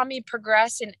you saw me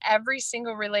progress in every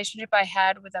single relationship I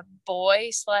had with a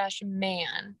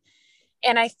boy/man.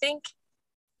 And I think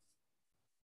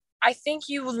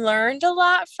you learned a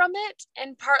lot from it,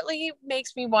 and partly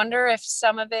makes me wonder if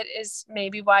some of it is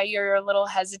maybe why you're a little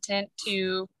hesitant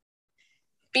to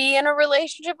be in a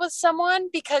relationship with someone,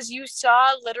 because you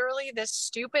saw literally this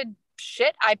stupid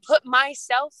shit I put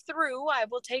myself through. I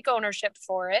will take ownership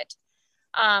for it.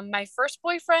 My first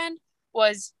boyfriend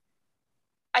was,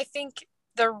 I think,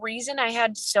 the reason I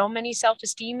had so many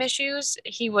self-esteem issues.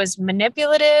 He was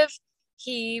manipulative.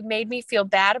 He made me feel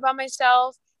bad about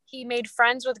myself. He made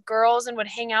friends with girls and would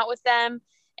hang out with them,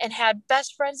 and had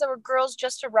best friends that were girls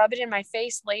just to rub it in my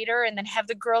face later and then have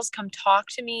the girls come talk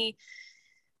to me.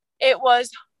 It was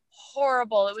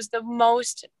horrible. It was the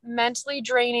most mentally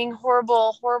draining,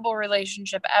 horrible, horrible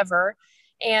relationship ever.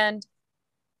 And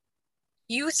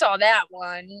you saw that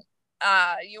one.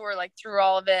 You were like through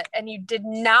all of it, and you did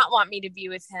not want me to be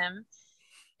with him.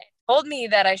 Told me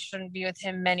that I shouldn't be with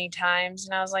him many times,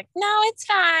 and I was like, no, it's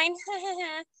fine.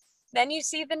 Then you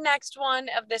see the next one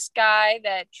of this guy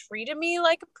that treated me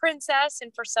like a princess,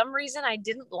 and for some reason I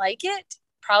didn't like it,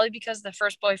 probably because the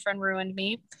first boyfriend ruined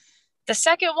me. The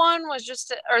second one was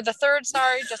just, or the third,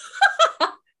 sorry, just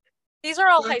these are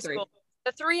all high school.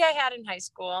 The three I had in high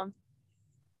school.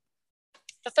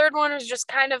 The third one was just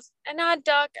kind of an odd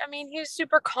duck. I mean, he was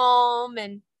super calm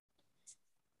and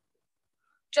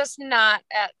just not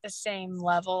at the same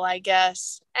level, I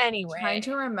guess. Anyway. Trying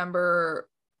to remember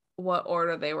what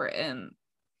order they were in,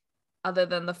 other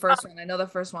than the first one. I know the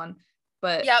first one,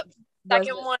 but yep.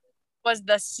 Second one was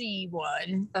the C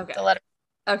one. Okay. The letter.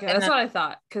 Okay, that's what I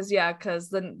thought. Because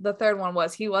the third one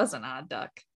was, he was an odd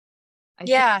duck.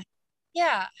 Yeah.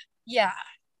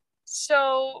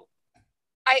 So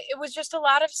it was just a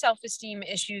lot of self-esteem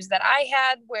issues that I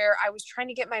had, where I was trying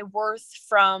to get my worth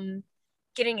from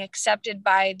getting accepted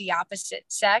by the opposite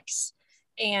sex,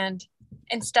 and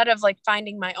instead of like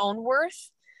finding my own worth.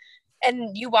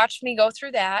 And you watched me go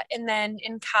through that. And then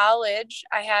in college,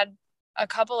 I had a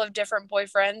couple of different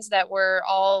boyfriends that were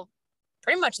all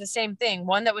pretty much the same thing.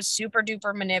 One that was super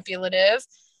duper manipulative,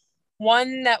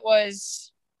 one that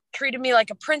was treated me like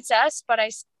a princess, but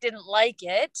I didn't like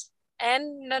it,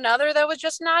 and another that was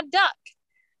just not duck.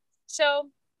 So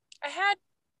I had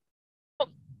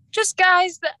just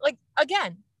guys that, like,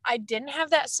 again, I didn't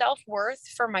have that self-worth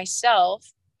for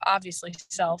myself, obviously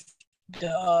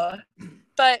duh,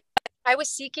 but I was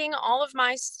seeking all of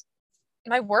my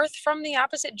worth from the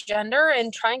opposite gender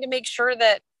and trying to make sure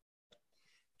that,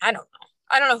 I don't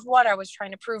know what I was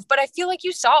trying to prove, but I feel like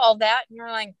you saw all that and you're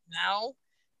like, no,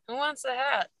 who wants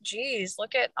that? Jeez,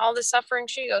 look at all the suffering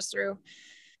she goes through.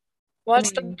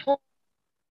 What's the point?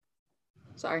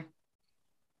 Sorry.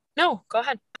 No, go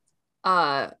ahead.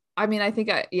 I mean, I think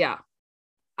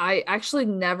I actually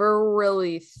never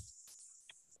really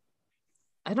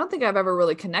I don't think I've ever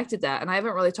really connected that, and I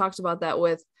haven't really talked about that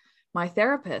with my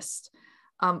therapist,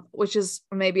 which is,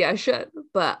 maybe I should,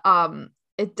 but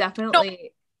it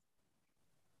definitely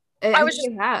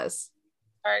has.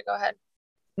 Sorry, go ahead.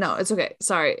 No, it's okay.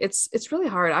 Sorry. It's really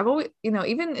hard. I've always,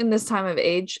 even in this time of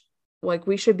age, like,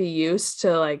 we should be used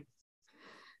to like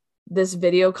this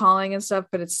video calling and stuff,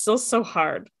 but it's still so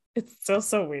hard. It's still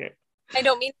so weird. I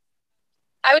don't mean,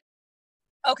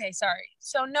 okay, sorry.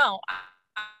 So no,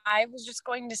 I was just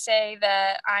going to say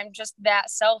that I'm just that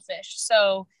selfish.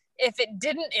 So if it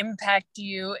didn't impact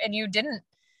you and you didn't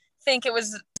think it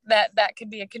was that could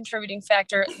be a contributing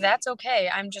factor, that's okay.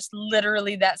 I'm just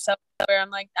literally that selfish, where I'm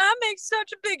like, that makes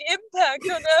such a big impact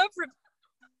on everybody.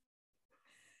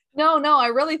 No, I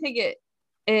really think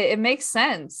it makes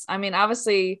sense. I mean,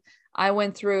 obviously I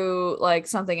went through like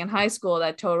something in high school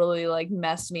that totally like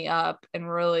messed me up and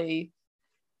really,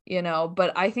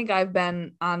 but I think I've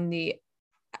been on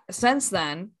since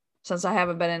I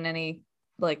haven't been in any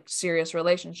like serious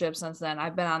relationships since then,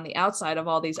 I've been on the outside of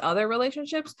all these other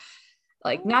relationships,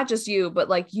 like not just you, but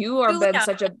like you are Juliana. Been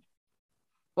such a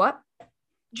what?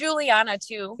 Juliana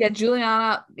too. Yeah,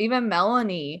 Juliana, even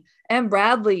Melanie and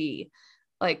Bradley,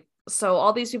 like, so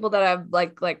all these people that have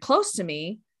like close to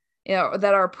me,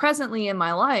 that are presently in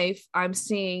my life, I'm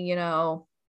seeing,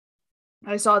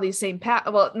 I saw these same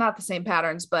not the same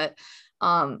patterns, but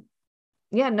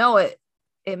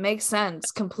It makes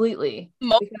sense completely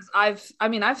Mo- because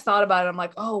I've thought about it. I'm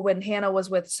like, oh, when Hannah was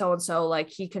with so and so, like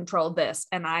he controlled this,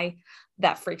 and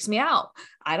that freaks me out.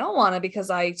 I don't want to because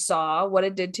I saw what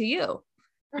it did to you,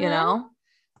 you Mhm.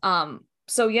 know.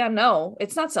 So yeah, no,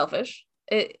 it's not selfish.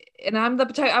 And I'm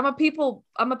a people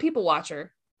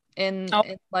watcher Oh,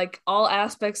 in like all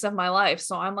aspects of my life.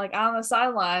 So I'm like on the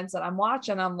sidelines and I'm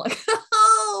watching. I'm like,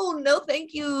 oh no,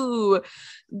 thank you, part,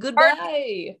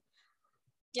 goodbye.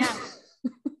 yeah.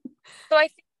 So I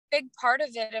think a big part of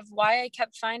it, of why I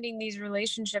kept finding these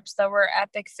relationships that were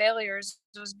epic failures,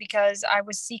 was because I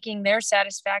was seeking their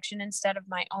satisfaction instead of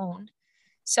my own.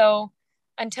 So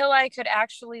until I could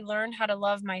actually learn how to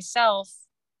love myself,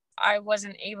 I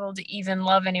wasn't able to even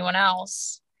love anyone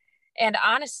else. And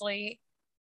honestly,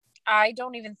 I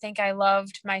don't even think I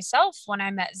loved myself when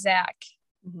I met Zach.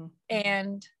 Mhm.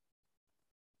 And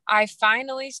I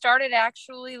finally started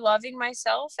actually loving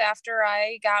myself after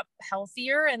I got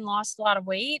healthier and lost a lot of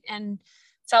weight and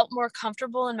felt more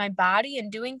comfortable in my body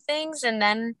and doing things. And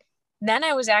then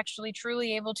I was actually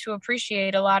truly able to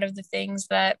appreciate a lot of the things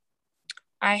that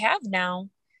I have now.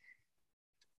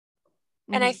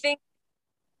 And I Mhm. think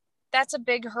that's a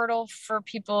big hurdle for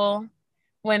people,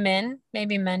 women,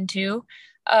 maybe men too,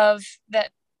 of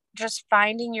that, just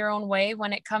finding your own way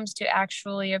when it comes to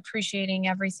actually appreciating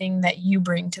everything that you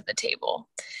bring to the table.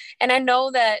 And I know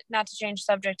that, not to change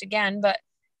subject again, but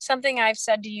something I've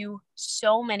said to you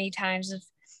so many times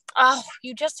is, oh,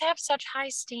 you just have such high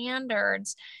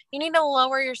standards. You need to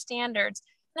lower your standards.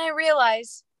 And I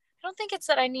realize I don't think it's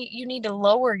that you need to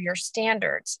lower your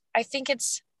standards. I think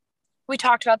it's, we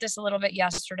talked about this a little bit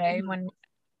yesterday Mhm. when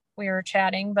we were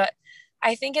chatting, but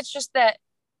I think it's just that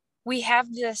we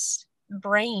have this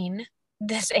brain,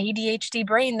 this ADHD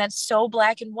brain that's so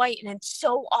black and white and it's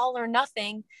so all or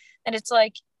nothing that it's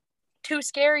like too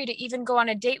scary to even go on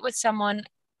a date with someone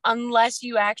unless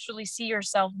you actually see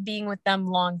yourself being with them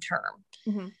long term.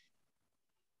 Mhm.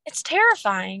 It's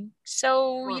terrifying.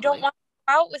 So you don't Totally. want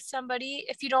to go out with somebody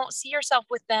if you don't see yourself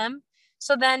with them.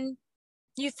 So then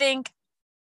you think,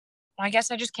 well, I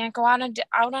guess I just can't go out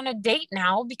on a date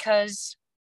now because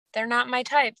they're not my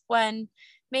type, when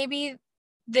maybe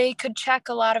they could check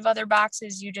a lot of other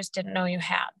boxes you just didn't know you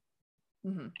had.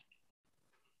 Mhm.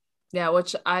 Yeah,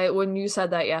 which when you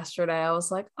said that yesterday, I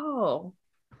was like, oh,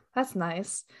 that's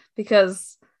nice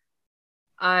because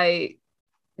I,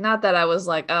 not that I was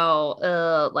like,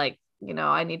 oh, like,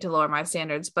 I need to lower my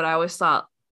standards, but I always thought,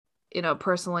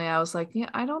 personally, I was like, yeah,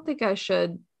 I don't think I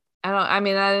should. I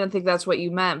didn't think that's what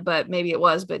you meant, but maybe it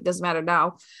was, but it doesn't matter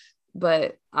now.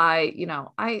 But I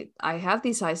have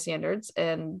these high standards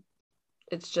and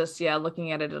it's just, yeah,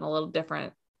 looking at it in a little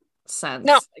different No,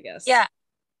 sense, I guess. yeah,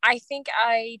 I think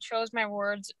I chose my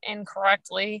words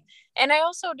incorrectly. And I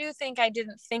also do think I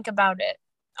didn't think about it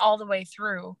all the way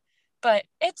through. But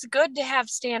it's good to have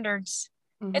standards.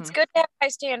 It's Hmm. good to have high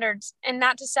standards and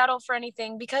not to settle for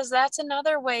anything, because that's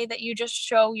another way that you just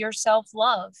show your self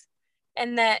love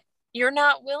and that you're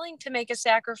not willing to make a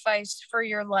sacrifice for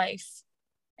your life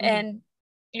Hmm. and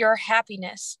your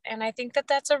happiness. And I think that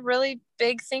that's a really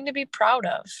big thing to be proud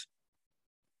of.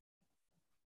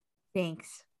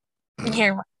 Thanks.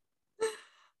 Here,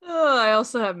 Oh, I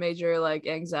also have major like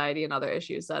anxiety and other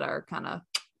issues that are kind of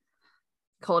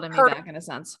holding me hurt. back in a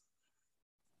sense.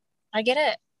 I get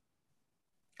it.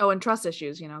 Oh, and trust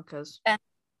issues, because And,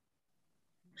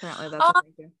 apparently that's a uh,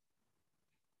 thing too.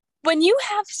 when you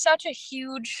have such a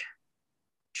huge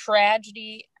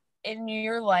tragedy in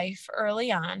your life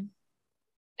early on,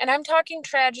 and I'm talking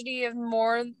tragedy of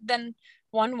more than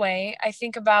one way, I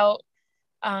think about,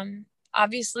 um,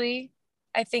 obviously,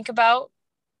 I think about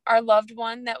our loved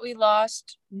one that we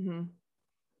lost Hmm.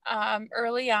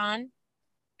 early on,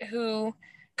 who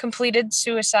completed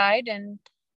suicide. And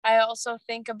I also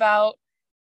think about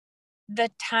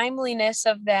the timeliness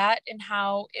of that and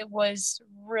how it was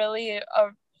really a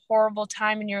horrible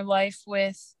time in your life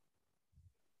with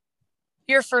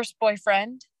your first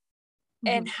boyfriend,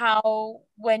 and Hmm. how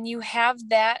when you have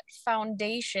that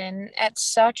foundation at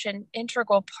such an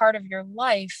integral part of your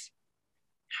life,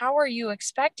 how are you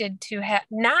expected to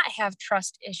not have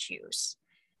trust issues?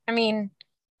 I mean,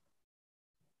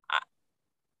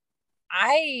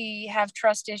 I have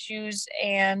trust issues,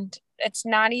 and it's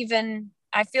not even,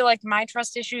 I feel like my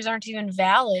trust issues aren't even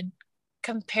valid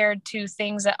compared to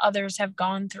things that others have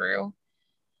gone through.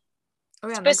 Oh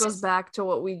yeah, and that goes Specifically, back to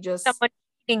what we just. someone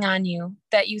cheating on you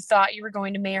that you thought you were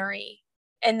going to marry,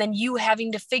 and then you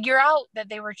having to figure out that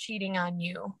they were cheating on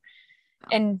you. No.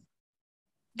 And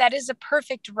that is a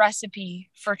perfect recipe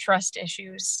for trust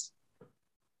issues.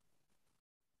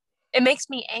 It makes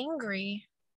me angry.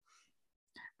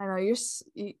 I know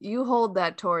you hold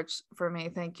that torch for me.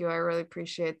 Thank you. I really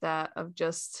appreciate that, of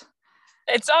just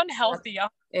it's unhealthy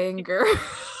anger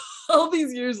all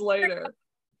these years later.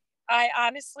 I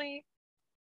honestly,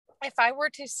 if I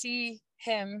were to see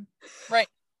him, right,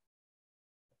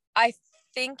 I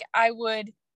think I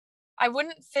wouldn't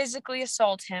physically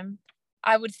assault him.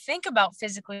 I would think about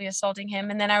physically assaulting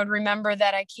him, and then I would remember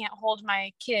that I can't hold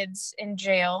my kids in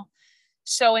jail.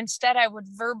 So instead I would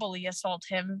verbally assault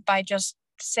him by just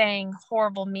saying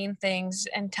horrible, mean things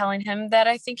and telling him that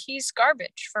I think he's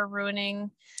garbage for ruining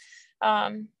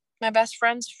my best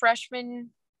friend's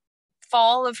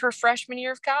fall of her freshman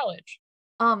year of college.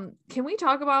 Can we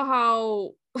talk about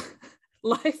how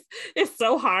life is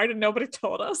so hard and nobody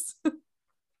told us?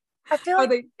 I feel like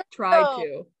they tried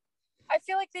to. I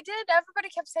feel like they did. Everybody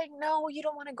kept saying, no, you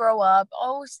don't want to grow up.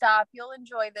 Oh, stop. You'll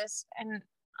enjoy this. And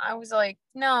I was like,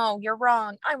 no, you're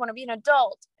wrong. I want to be an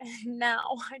adult. And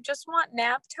now I just want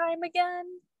nap time again.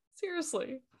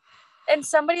 Seriously. And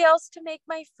somebody else to make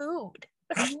my food.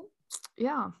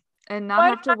 Yeah. And not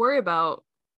have to worry about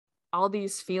all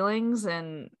these feelings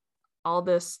and all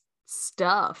this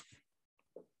stuff.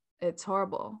 It's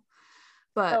horrible.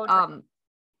 But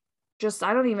just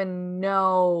I don't even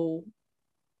know,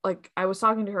 like I was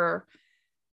talking to her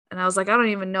and I was like, I don't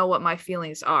even know what my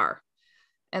feelings are.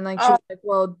 And like she was like,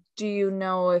 well, do you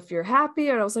know if you're happy?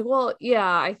 And I was like, well,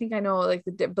 yeah, I think I know, like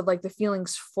but like the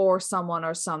feelings for someone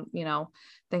or some,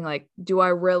 thing, like, do I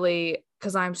really,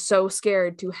 because I'm so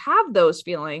scared to have those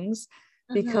feelings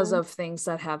because of things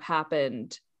that have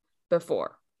happened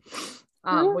before,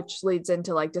 which leads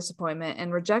into like disappointment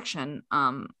and rejection.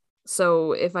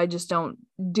 So if I just don't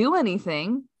do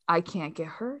anything, I can't get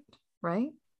hurt, right?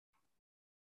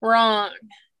 Wrong.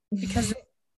 Because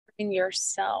in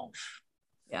yourself.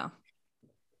 Yeah.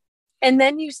 And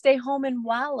then you stay home and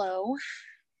wallow.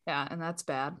 Yeah, and that's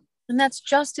bad. And that's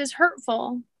just as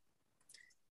hurtful.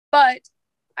 But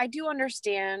I do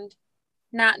understand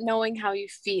not knowing how you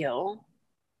feel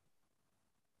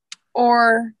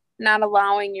or not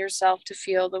allowing yourself to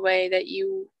feel the way that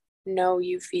you know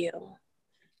you feel.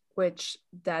 Which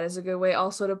that is a good way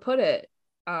also to put it,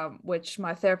 which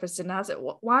my therapist did not say.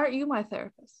 Why aren't you my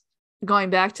therapist? Going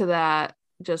back to that,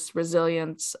 just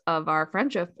resilience of our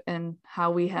friendship and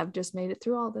how we have just made it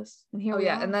through all this. And here we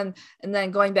are. And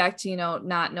then going back to,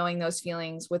 not knowing those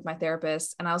feelings with my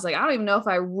therapist. And I was like, I don't even know if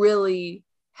I really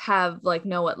have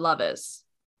know what love is.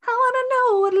 I want to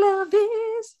know what love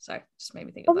is. Sorry, just made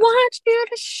me think of that. I want you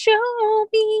to show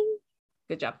me.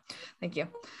 Good job. Thank you.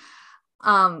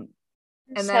 And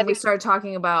then we started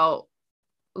talking about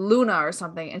Luna or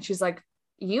something. And she's like,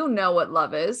 you know what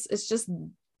love is. It's just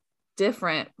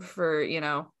different for,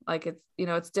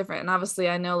 it's different. And obviously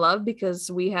I know love because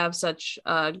we have such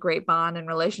a great bond and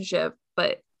relationship.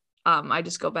 But I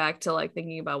just go back to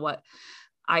thinking about what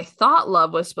I thought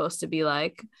love was supposed to be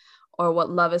like, or what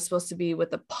love is supposed to be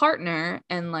with a partner.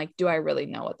 And do I really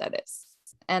know what that is?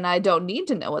 And I don't need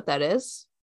to know what that is,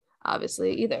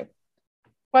 obviously, either.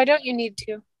 Why don't you need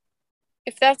to?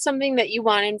 If that's something that you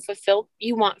want and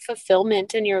you want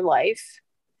fulfillment in your life,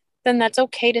 then that's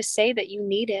okay to say that you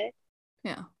need it.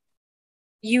 Yeah.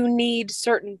 You need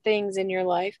certain things in your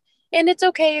life. And it's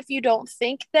okay if you don't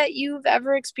think that you've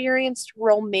ever experienced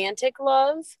romantic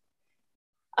love.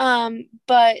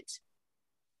 But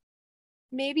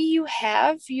maybe you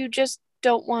have, you just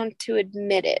don't want to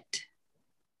admit it.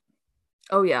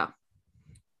 Oh, yeah.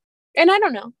 And I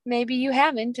don't know, maybe you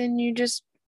haven't and you just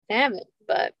haven't,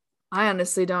 but I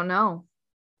honestly don't know.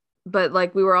 But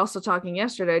we were also talking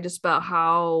yesterday just about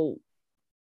how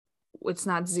it's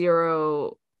not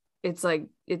zero. It's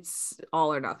it's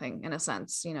all or nothing in a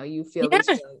sense. You feel these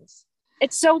feelings.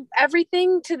 It's so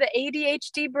everything to the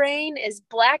ADHD brain is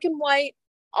black and white,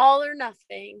 all or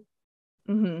nothing.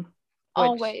 Mm-hmm.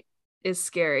 Always. Is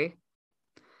scary.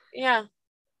 Yeah.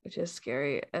 Which is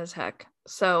scary as heck.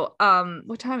 So,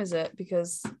 what time is it?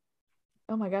 Because,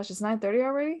 oh my gosh, it's 9:30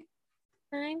 already?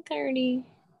 9:30.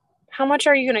 How much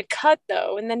are you going to cut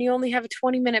though? And then you only have a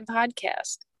 20-minute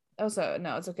podcast. Oh, so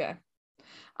no, it's okay.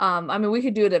 I mean, we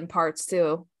could do it in parts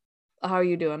too. How are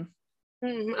you doing?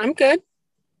 I'm good.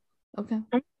 Okay.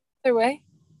 Either way.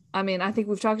 I mean, I think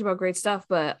we've talked about great stuff,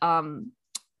 but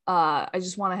I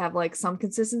just want to have some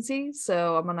consistency.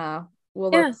 So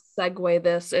let's segue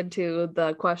this into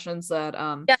the questions that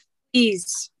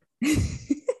please.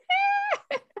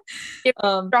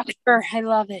 Structure. I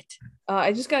love it.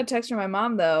 I just got a text from my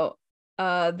mom though,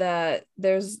 that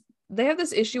they have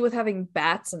this issue with having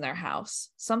bats in their house.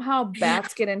 Somehow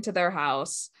bats get into their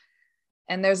house,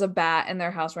 and there's a bat in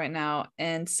their house right now,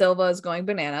 and Silva is going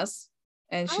bananas.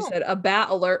 And she said, a bat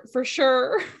alert for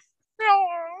sure.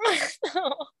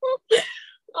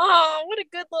 Oh, what a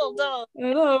good little dog.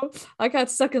 I know. I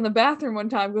got stuck in the bathroom one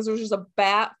time because there was just a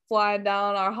bat flying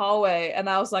down our hallway. And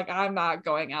I was like, I'm not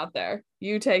going out there.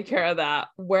 You take care of that.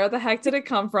 Where the heck did it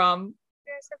come from?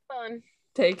 You guys have fun.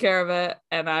 Take care of it.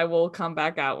 And I will come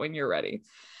back out when you're ready.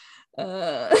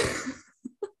 Yeah,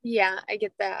 I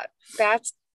get that.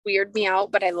 Bats weird me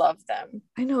out, but I love them.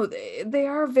 I know they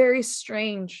are very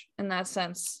strange in that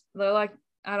sense. They're like,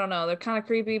 I don't know, they're kind of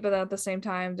creepy, but at the same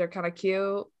time, they're kind of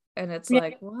cute. And it's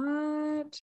like,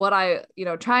 what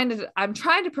I'm trying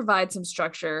to provide some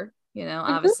structure,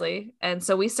 obviously. And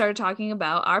so we started talking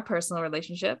about our personal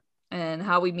relationship and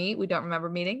how we meet. We don't remember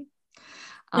meeting.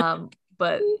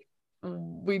 But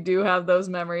we do have those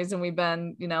memories, and we've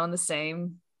been, in the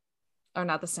same, or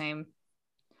not the same.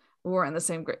 We were in the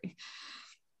same grade.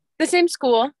 The same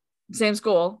school.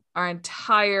 Our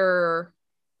entire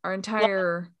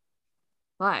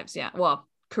lives. Yeah. Well,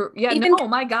 oh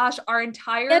my gosh, our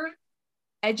entire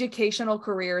educational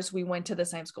careers, we went to the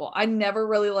same school. I never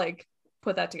really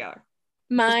put that together.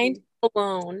 Mind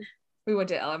blown. We went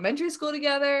to elementary school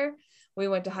together, we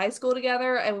went to high school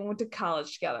together, and we went to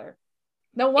college together.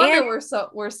 No wonder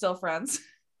we're still friends.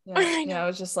 Yeah,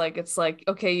 it's just like,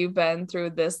 okay, you've been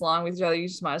through this long with each other, you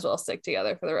just might as well stick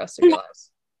together for the rest of your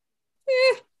lives.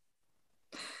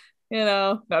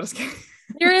 No, just kidding.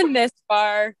 You're in this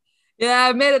far. Yeah,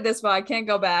 I made it this far. I can't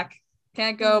go back.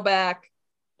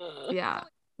 Yeah,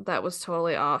 that was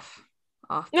totally off.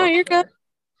 No, you're good.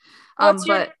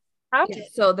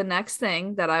 So the next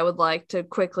thing that I would like to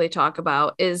quickly talk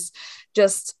about is,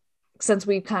 just since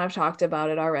we've kind of talked about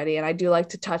it already, and I do like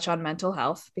to touch on mental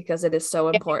health because it is so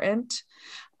important.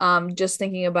 Just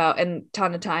thinking about and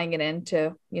kind of tying it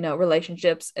into,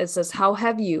 relationships. It says, how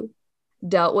have you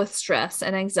dealt with stress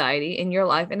and anxiety in your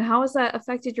life, and how has that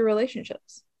affected your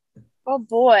relationships? Oh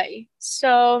boy.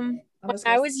 So when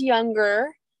I was younger,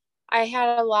 I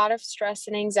had a lot of stress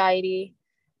and anxiety,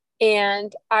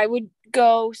 and I would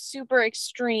go super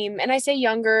extreme. And I say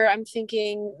younger, I'm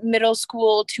thinking middle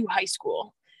school to high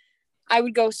school. I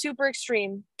would go super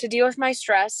extreme to deal with my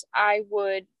stress. I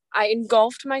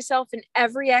engulfed myself in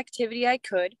every activity I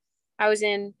could. I was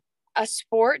in a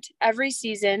sport every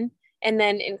season, and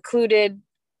then included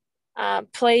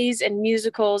plays and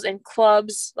musicals and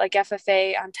clubs like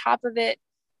FFA on top of it.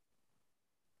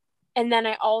 And then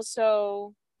I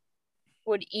also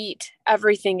would eat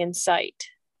everything in sight.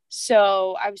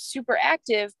 So I was super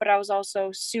active, but I was also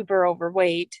super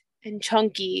overweight and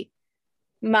chunky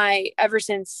ever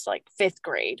since fifth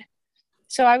grade.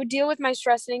 So I would deal with my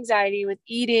stress and anxiety with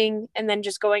eating, and then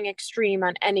just going extreme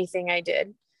on anything I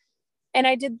did. And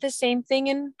I did the same thing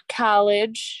in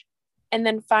college. And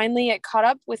then finally it caught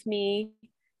up with me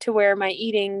to where my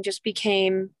eating just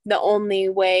became the only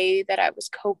way that I was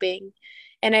coping.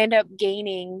 And I ended up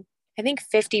gaining, I think,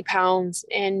 50 pounds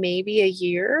in maybe a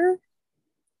year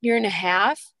and a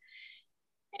half,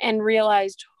 and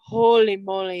realized, holy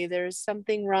moly, there's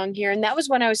something wrong here. And that was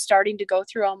when I was starting to go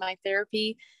through all my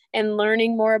therapy and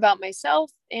learning more about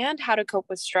myself and how to cope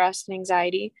with stress and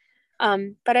anxiety.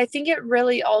 But I think it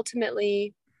really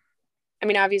ultimately,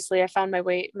 obviously I found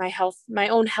my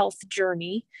own health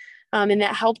journey, and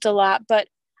that helped a lot. But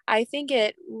I think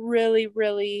it really,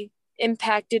 really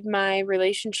impacted my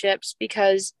relationships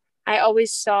because I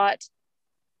always sought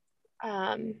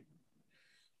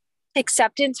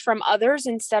acceptance from others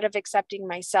instead of accepting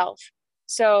myself.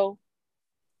 So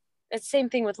it's the same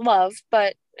thing with love,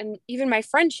 and even my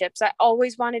friendships, I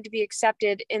always wanted to be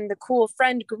accepted in the cool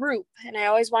friend group. And I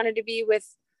always wanted to be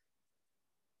with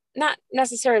not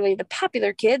necessarily the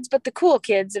popular kids, but the cool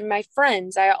kids and my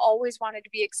friends. I always wanted to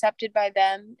be accepted by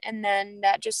them. And then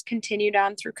that just continued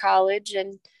on through college.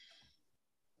 And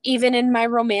even in my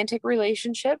romantic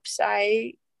relationships,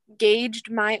 I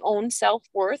gauged my own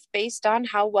self-worth based on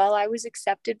how well I was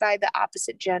accepted by the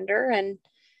opposite gender. And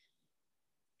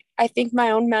I think my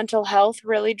own mental health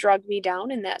really dragged me down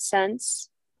in that sense.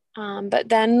 But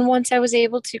then once I was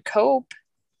able to cope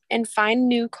and find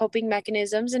new coping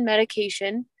mechanisms and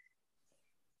medication,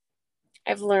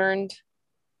 I've learned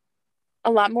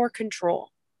a lot more control,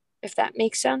 if that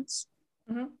makes sense.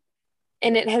 Mm-hmm.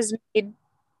 And it has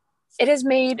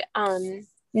made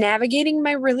navigating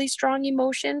my really strong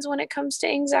emotions when it comes to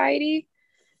anxiety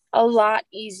a lot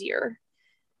easier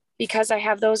because I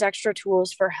have those extra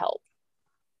tools for help.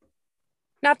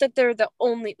 Not that they're the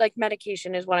only,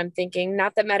 medication is what I'm thinking.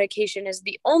 Not that medication is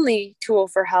the only tool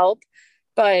for help,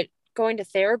 but going to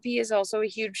therapy is also a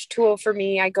huge tool for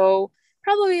me. I go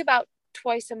probably about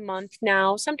twice a month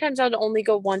now. Sometimes I'll only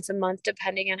go once a month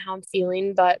depending on how I'm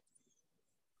feeling, but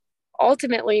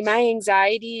ultimately my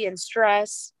anxiety and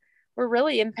stress were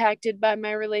really impacted by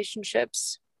my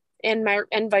relationships and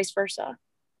vice versa.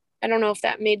 I don't know if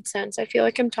that made sense. I feel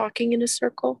like I'm talking in a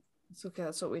circle. It's okay.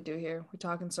 That's what we do here. We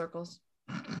talk in circles.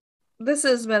 This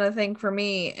has been a thing for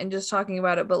me and just talking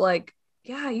about it, but like,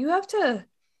 yeah, you have to.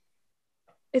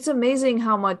 It's amazing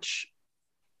how much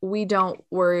we don't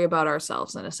worry about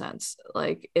ourselves in a sense.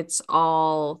 Like it's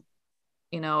all,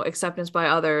 acceptance by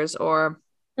others, or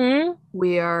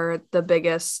we are the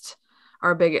biggest,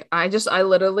 I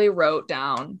literally wrote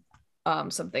down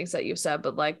some things that you said,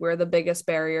 but like we're the biggest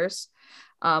barriers.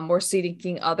 We're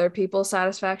seeking other people's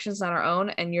satisfactions, not our own,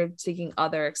 and you're seeking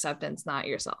other acceptance, not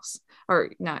yourselves,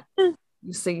 or not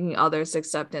seeking others'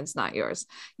 acceptance, not yours.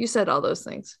 You said all those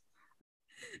things.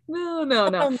 No.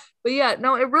 But yeah,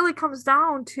 no, it really comes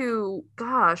down to,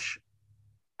 gosh,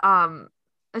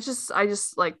 I just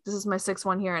like, this is my sixth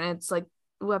one here, and it's like,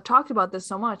 I've talked about this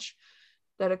so much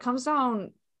that it comes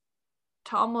down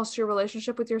to almost your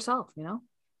relationship with yourself,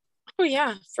 Oh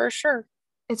yeah, for sure.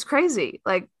 It's crazy.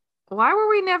 Like, why were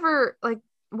we never like,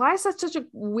 why is that such a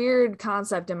weird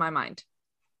concept in my mind?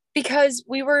 Because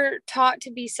we were taught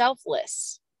to be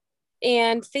selfless,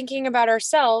 and thinking about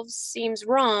ourselves seems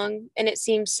wrong, and it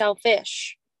seems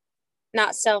selfish,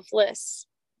 not selfless.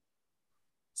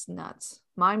 It's nuts.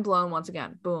 Mind blown once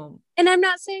again. Boom. And I'm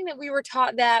not saying that we were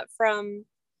taught that from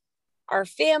our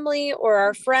family or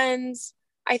our friends.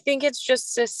 I think it's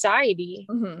just society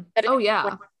that oh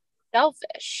yeah,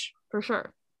 selfish for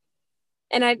sure.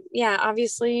 And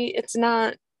obviously it's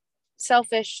not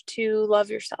selfish to love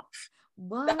yourself.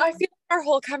 What? I feel like our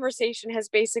whole conversation has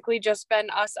basically just been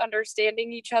us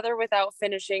understanding each other without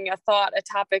finishing a thought, a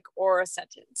topic, or a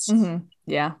sentence.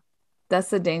 Yeah, that's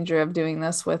the danger of doing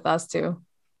this with us too.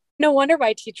 No wonder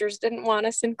why teachers didn't want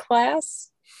us in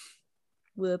class.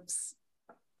 Whoops.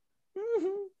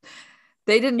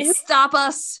 They didn't stop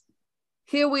us.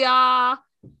 Here we are,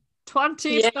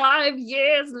 25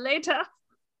 years later.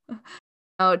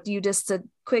 Oh, do you just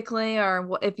quickly,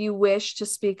 or if you wish to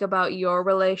speak about your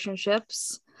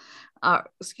relationships?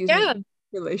 Excuse me,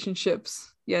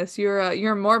 relationships. Yes,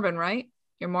 you're Mormon, right?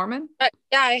 You're Mormon?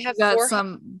 Yeah, I have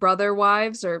some brother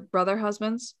wives or brother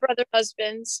husbands. Brother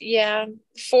husbands, yeah,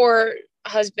 4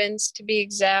 husbands to be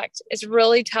exact. It's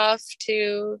really tough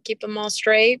to keep them all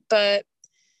straight, but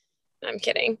I'm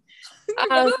kidding.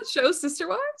 Remember that show, Sister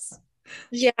Wives?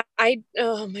 Yeah,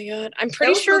 oh my god, I'm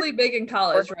pretty sure really big in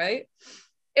college, right?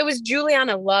 It was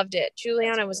Juliana loved it.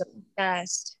 Juliana was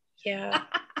obsessed. Yeah.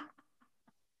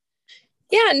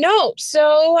 Yeah, no.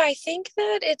 So I think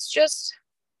that it's just,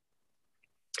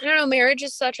 I don't know, marriage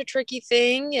is such a tricky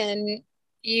thing, and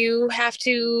you have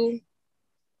to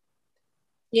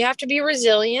be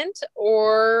resilient,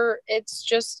 or it's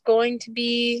just going to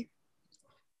be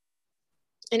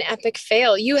an epic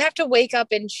fail. You have to wake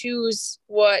up and choose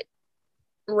what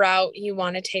route you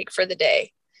want to take for the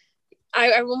day.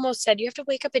 I almost said you have to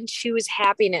wake up and choose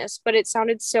happiness, but it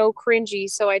sounded so cringy,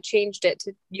 so I changed it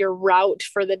to your route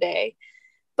for the day.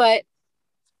 But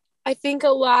I think a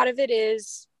lot of it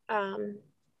is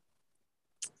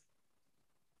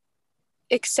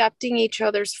accepting each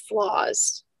other's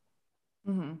flaws.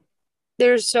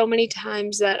 There's so many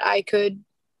times that I could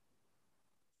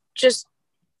just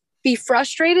be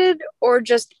frustrated or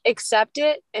just accept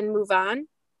it and move on,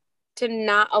 to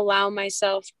not allow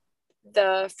myself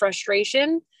the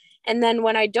frustration. And then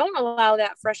when I don't allow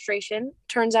that frustration,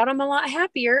 turns out I'm a lot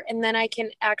happier, and then I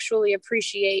can actually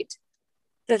appreciate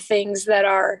the things that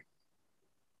are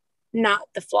not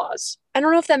the flaws. I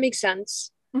don't know if that makes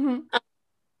sense.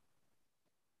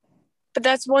 But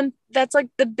that's like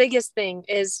the biggest thing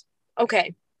is,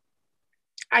 okay,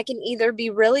 I can either be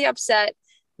really upset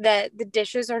that the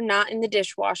dishes are not in the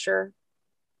dishwasher,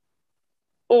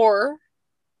 or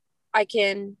I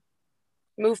can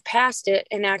move past it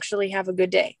and actually have a good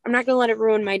day. I'm not going to let it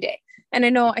ruin my day. And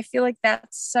I feel like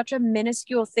that's such a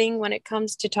minuscule thing when it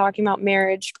comes to talking about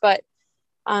marriage, but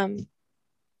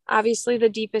obviously the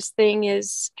deepest thing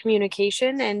is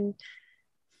communication. And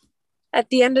at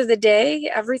the end of the day,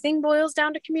 everything boils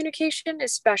down to communication,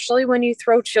 especially when you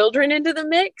throw children into the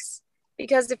mix,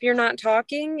 because if you're not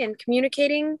talking and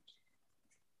communicating,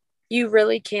 you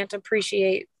really can't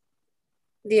appreciate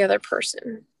the other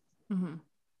person.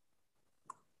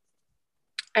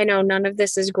 I know none of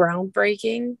this is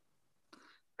groundbreaking,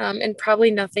 and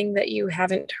probably nothing that you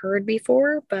haven't heard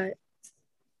before, but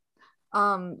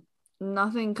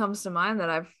nothing comes to mind that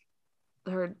I've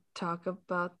heard talk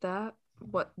about that.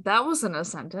 What, that wasn't a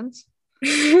sentence.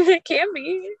 It can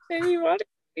be if you want to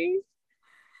be.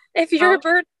 If you're a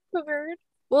bird, a bird.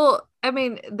 Well, I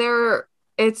mean, there's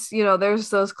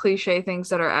those cliche things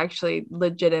that are actually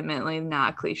legitimately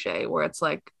not cliche, where it's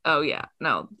like, oh yeah,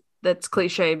 no, that's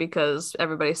cliche because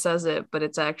everybody says it, but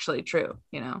it's actually true,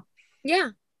 you know? Yeah.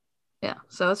 Yeah.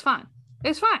 So it's fine.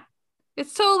 It's fine.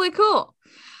 It's totally cool.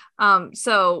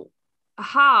 So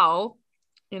how,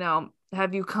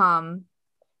 have you come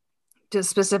to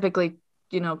specifically,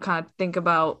 kind of think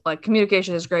about like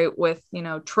communication is great with,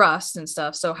 trust and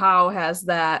stuff. So how has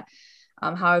that,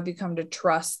 how have you come to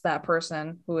trust that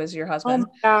person who is your husband? Oh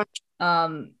my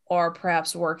gosh. Or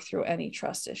perhaps work through any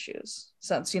trust issues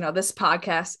since, this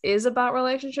podcast is about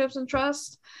relationships and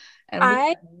trust. And we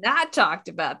have not talked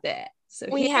about that. So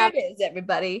here it is,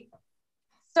 everybody.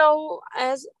 So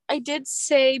as I did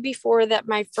say before that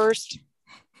my first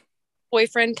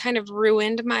boyfriend kind of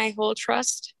ruined my whole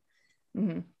trust.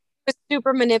 Mm-hmm. He was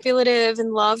super manipulative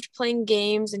and loved playing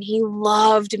games, and he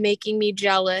loved making me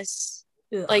jealous.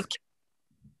 Ugh. Like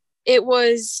it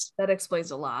was. That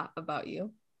explains a lot about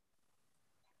you.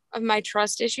 Of my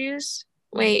trust issues.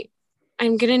 Wait,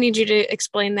 I'm gonna need you to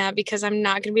explain that because I'm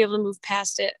not gonna be able to move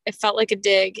past it. It felt like a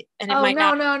dig, and it might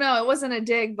not. No, it wasn't a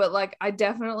dig, but like I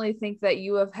definitely think that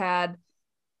you have had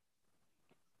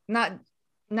not.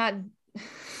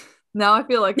 Now I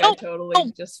feel like I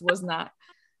totally just was not.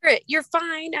 You're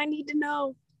fine. I need to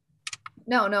know.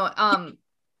 No.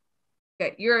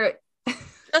 Okay, you're.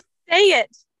 Just say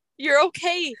it. You're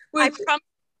okay. I promise.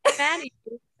 I'm mad at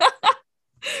you.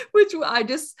 Which I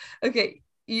just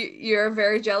you're a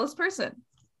very jealous person.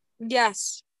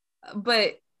 Yes.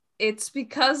 But it's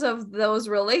because of those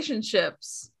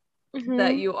relationships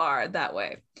that you are that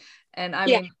way. And I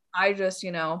mean, I just,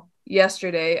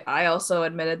 yesterday I also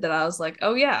admitted that I was like,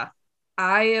 oh yeah,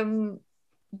 I am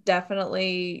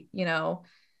definitely,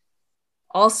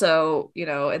 also,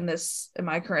 in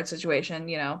my current situation,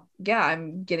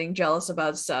 I'm getting jealous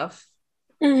about stuff.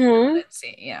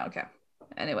 Yeah, okay.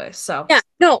 Anyway, so yeah,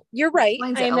 no, you're right.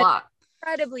 I am an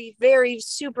incredibly, very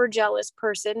super jealous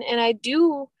person, and I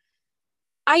do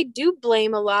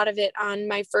blame a lot of it on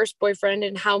my first boyfriend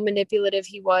and how manipulative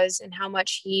he was and how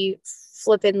much he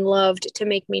flippin' loved to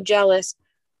make me jealous.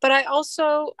 But I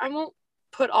won't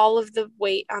put all of the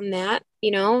weight on that.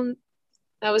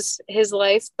 That was his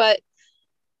life, but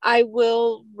I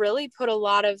will really put a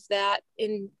lot of that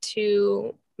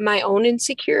into my own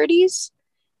insecurities.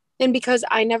 And because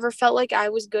I never felt like I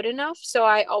was good enough. So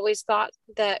I always thought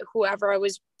that whoever I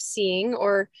was seeing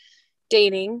or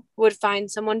dating would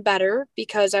find someone better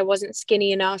because I wasn't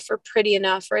skinny enough or pretty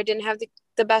enough, or I didn't have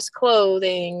the best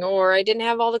clothing, or I didn't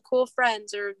have all the cool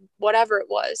friends, or whatever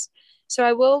it was. So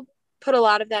I will put a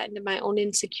lot of that into my own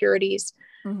insecurities.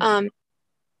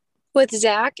 With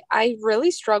Zach, I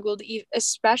really struggled,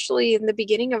 especially in the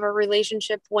beginning of our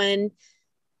relationship when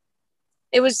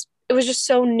it was just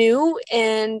so new,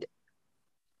 and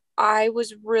I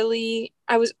was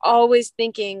always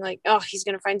thinking like, oh, he's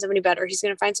going to find somebody better. He's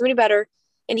going to find somebody better.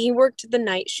 And he worked the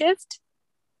night shift.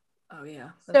 Oh yeah.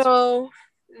 So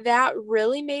that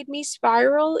really made me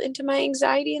spiral into my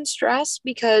anxiety and stress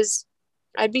because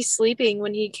I'd be sleeping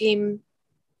when he came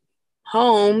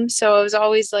home. So I was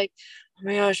always like, oh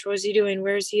my gosh, what's he doing?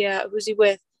 Where's he at? Who's he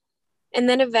with? And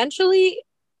then eventually,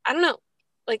 I don't know,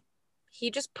 like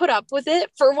he just put up with it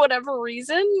for whatever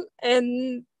reason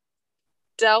and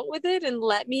dealt with it and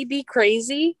let me be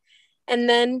crazy. And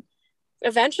then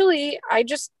eventually I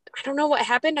don't know what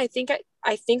happened. I think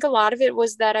a lot of it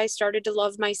was that I started to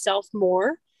love myself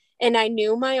more, and I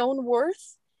knew my own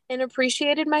worth and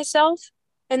appreciated myself.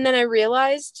 And then I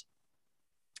realized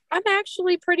I'm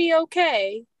actually pretty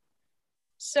okay.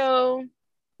 So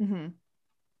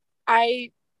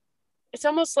it's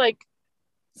almost like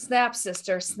snap,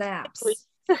 sister, snaps.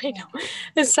 I know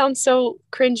it sounds so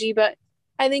cringy, but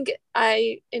I think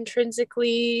I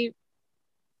intrinsically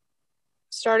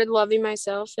started loving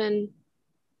myself and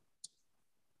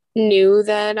knew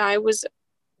that I was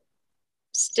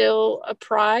still a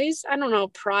prize. I don't know,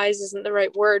 prize isn't the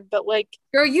right word, but like,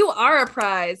 girl, you are a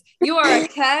prize. You are a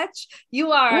catch.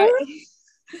 You are,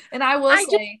 and I will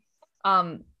say,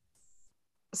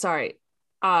 sorry,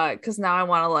 because now I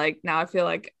want to now I feel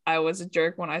like I was a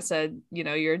jerk when I said,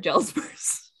 you're a jealous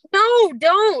person. No,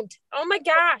 don't. Oh my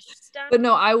gosh. Stop. But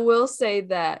no, I will say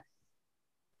that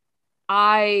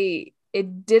it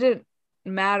didn't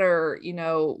matter,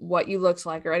 what you looked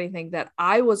like or anything, that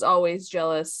I was always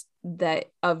jealous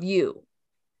of you.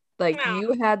 Like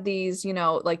you had these,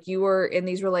 like you were in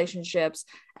these relationships,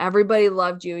 everybody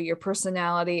loved you, your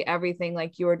personality, everything,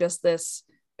 like you were just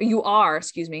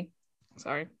excuse me,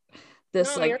 sorry,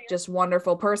 this just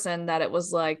wonderful person that it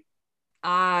was like,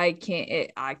 I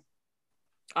can't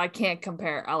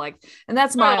compare. And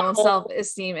that's my own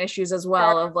self-esteem issues as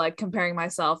well, of like comparing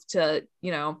myself to,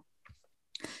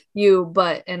 you,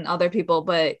 but and other people.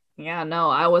 But yeah, no,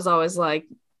 I was always like,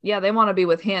 yeah, they want to be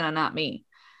with Hannah, not me,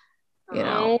 you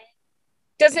know. Oh.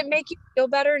 Does it make you feel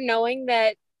better knowing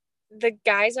that the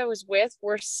guys I was with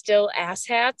were still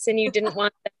asshats and you didn't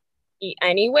want them to eat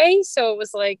anyway? So it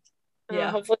was like, Yeah.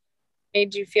 hopefully it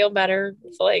made you feel better.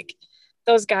 It's like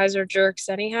those guys are jerks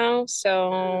anyhow.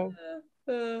 So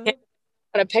Uh, yeah,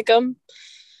 gotta pick them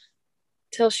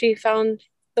till she found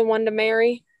the one to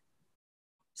marry.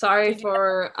 Sorry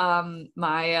for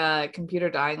my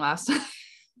computer dying last time.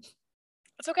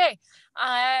 It's okay.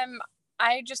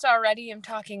 I just already am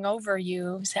talking over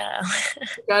you. So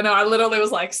I know, I literally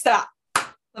was like, stop.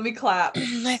 Let me clap.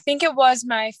 I think it was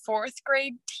my fourth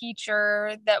grade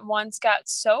teacher that once got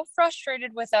so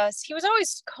frustrated with us. He was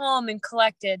always calm and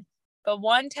collected, but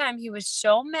one time he was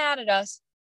so mad at us,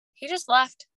 he just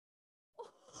left.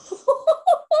 He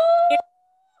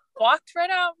walked right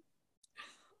out.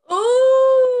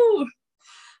 Ooh.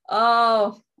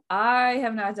 Oh, I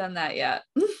have not done that yet.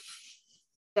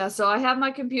 Yeah, so I have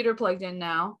my computer plugged in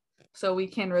now, so we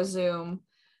can resume.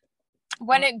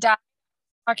 When it died,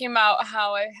 talking about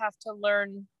how I have to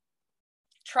learn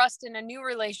trust in a new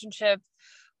relationship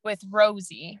with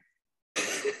Rosie. I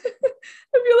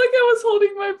feel like I was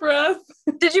holding my breath.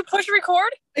 Did you push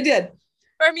record? I did.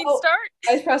 Or I mean, start?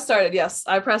 I pressed started. Yes,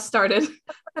 I pressed started.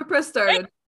 I pressed started.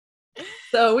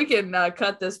 So we can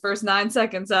cut this first 9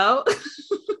 seconds out.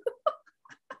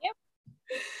 Yep.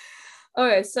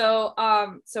 Okay, so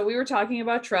we were talking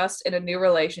about trust in a new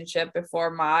relationship before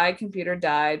my computer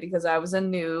died because I was a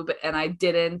noob and I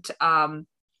didn't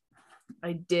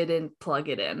plug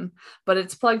it in, but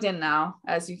it's plugged in now,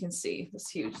 as you can see, this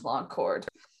huge long cord.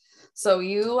 So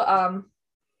you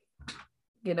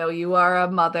you are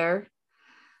a mother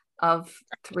of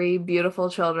 3 beautiful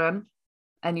children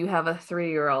and you have a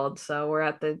 3-year-old. So we're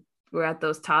at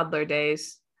those toddler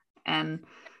days. And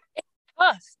it's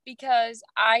tough because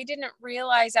I didn't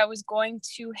realize I was going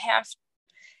to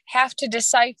have to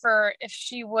decipher if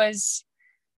she was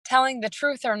telling the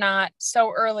truth or not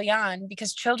so early on,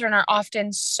 because children are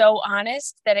often so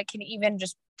honest that it can even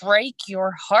just break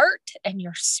your heart and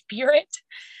your spirit.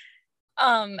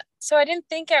 So I didn't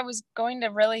think I was going to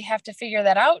really have to figure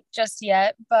that out just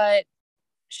yet, but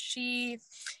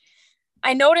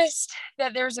I noticed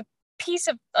that there's a piece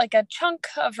of like a chunk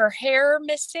of her hair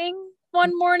missing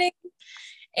one morning,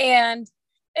 and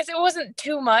it wasn't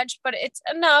too much, but it's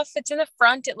enough. It's in the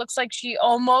front. It looks like she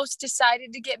almost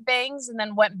decided to get bangs and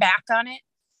then went back on it.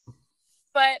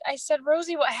 But I said,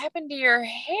 Rosie, what happened to your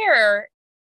hair?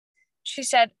 She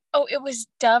said, oh, it was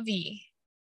Dovey.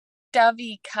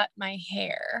 Dovey cut my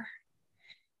hair.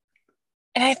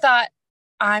 And I thought,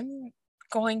 I'm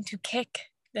going to kick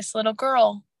this little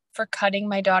girl for cutting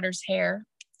my daughter's hair.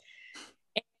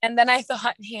 And then I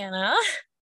thought, Hannah,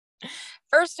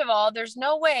 first of all, there's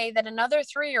no way that another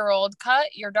 3-year-old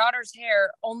cut your daughter's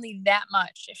hair only that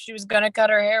much. If she was going to cut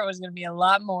her hair, it was going to be a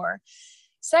lot more.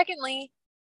 Secondly,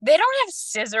 they don't have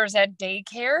scissors at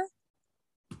daycare.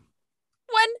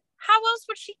 How else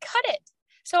would she cut it?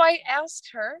 So I asked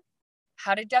her,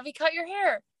 how did Debbie cut your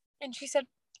hair? And she said,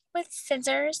 with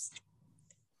scissors.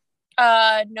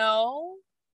 No,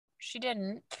 she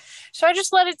didn't. So I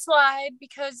just let it slide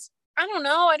because I don't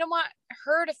know. I don't want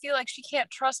her to feel like she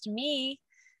can't trust me.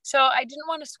 So I didn't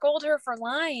want to scold her for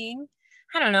lying.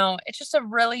 I don't know. It's just a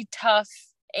really tough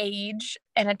age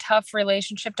and a tough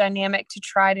relationship dynamic to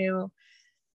try to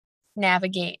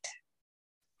navigate.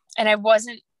 And I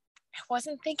wasn't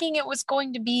thinking it was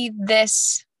going to be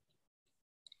this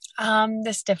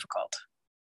difficult.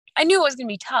 I knew it was going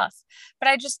to be tough, but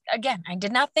I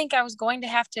did not think I was going to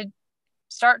have to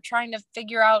start trying to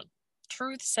figure out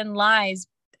truths and lies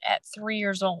at 3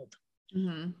 years old.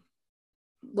 Mm-hmm.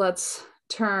 Let's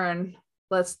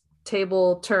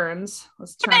table turns.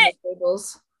 Let's turn the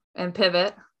tables and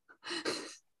pivot.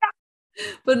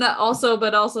 but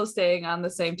also staying on the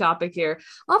same topic here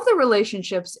of the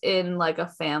relationships in like a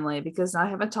family, because I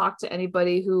haven't talked to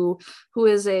anybody who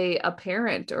is a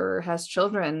parent or has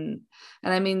children.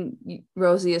 And I mean,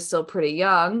 Rosie is still pretty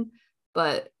young,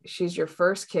 but she's your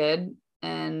first kid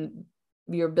and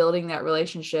you're building that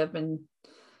relationship and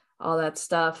all that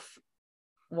stuff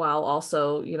while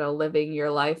also, living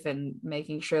your life and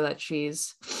making sure that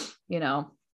she's,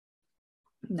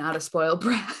 not a spoiled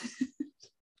brat.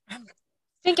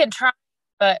 Thinking trying,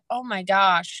 but oh my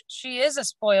gosh, she is a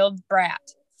spoiled brat.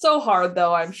 So hard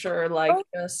though, I'm sure,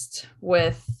 just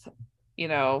with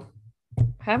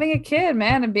having a kid,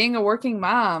 man, and being a working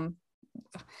mom.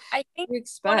 I think we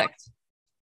expect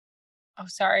oh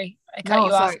sorry, I cut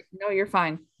you off. No, you're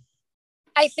fine.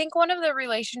 I think one of the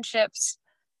relationships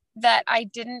that I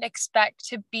didn't expect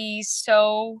to be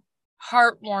so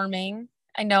heartwarming,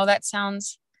 I know that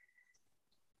sounds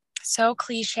So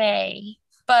cliche.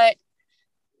 But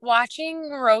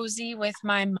watching Rosie with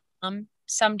my mom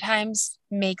sometimes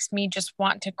makes me just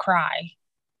want to cry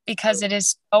because it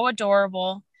is so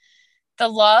adorable. The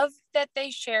love that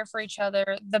they share for each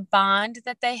other, the bond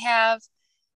that they have.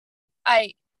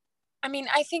 I I mean,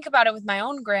 I think about it with my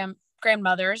own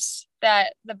grandmothers,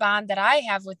 that the bond that I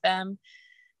have with them.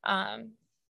 Um,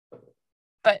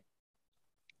 but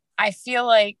I feel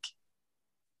like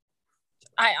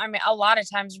I mean, a lot of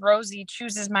times Rosie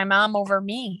chooses my mom over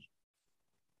me.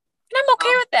 And I'm okay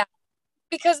Oh, with that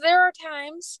because there are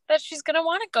times that she's going to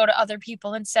want to go to other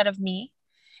people instead of me.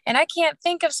 And I can't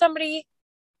think of somebody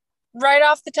right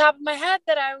off the top of my head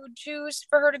that I would choose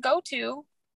for her to go to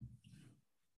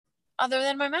other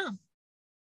than my mom.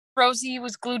 Rosie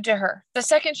was glued to her. The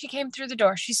second she came through the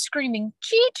door, she's screaming,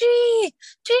 Gigi,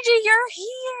 Gigi, you're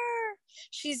here.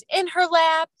 She's in her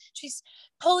lap. She's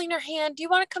pulling her hand. Do you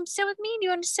want to come sit with me? Do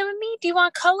you want to sit with me? Do you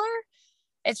want color?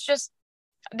 It's just,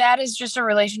 that is just a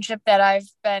relationship that I've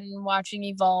been watching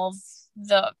evolve.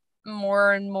 The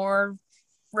more and more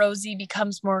Rosie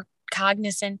becomes more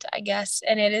cognizant, I guess.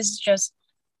 And it is just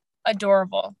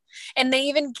adorable. And they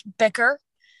even bicker.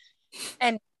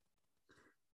 And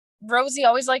Rosie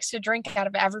always likes to drink out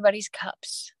of everybody's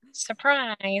cups.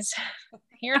 Surprise.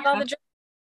 Here's all the drink.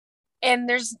 And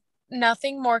there's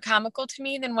nothing more comical to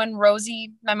me than when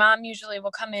Rosie, my mom usually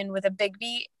will come in with a Big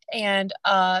B and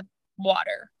a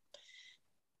water.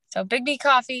 So Big B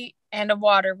coffee and a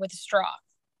water with a straw.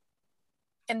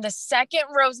 And the second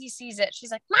Rosie sees it,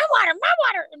 she's like, my water, my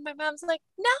water. And my mom's like,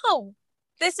 no,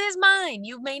 this is mine.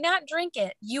 You may not drink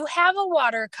it. You have a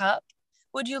water cup.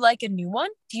 Would you like a new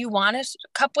one? Do you want a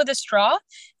cup with a straw?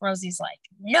 Rosie's like,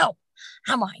 no,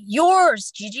 I want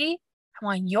yours, Gigi. I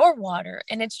want your water.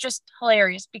 And it's just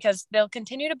hilarious because they'll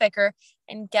continue to bicker.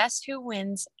 And guess who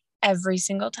wins every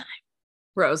single time?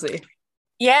 Rosie.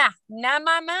 Yeah, not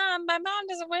my mom. My mom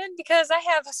doesn't win because I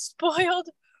have a spoiled,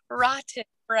 rotten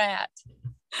brat.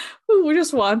 Who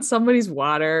just wants somebody's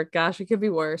water. Gosh, it could be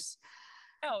worse.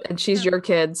 Oh, And she's your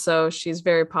kid, so she's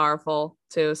very powerful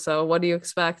too. So what do you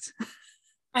expect?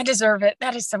 I deserve it.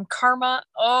 That is some karma.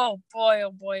 Oh boy,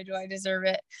 do I deserve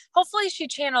it. Hopefully she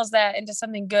channels that into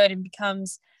something good and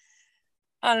becomes,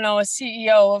 I don't know, a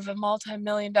CEO of a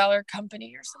multi-million dollar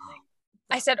company or something.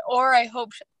 I said, or I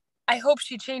hope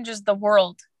she changes the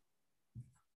world.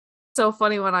 So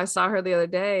funny when I saw her the other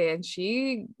day and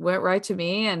she went right to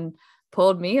me and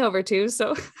pulled me over too.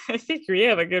 So I think we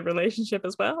have a good relationship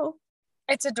as well.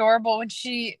 It's adorable when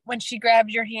she grabbed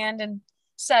your hand and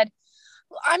said,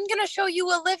 I'm gonna show you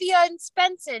Olivia and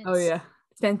Spenson's. Oh yeah.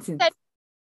 Spenson. Said,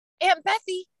 Aunt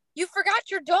Bethy, you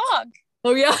forgot your dog.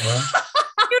 Oh yeah.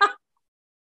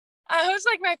 I was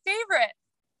like my favorite.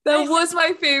 That was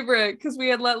my favorite because we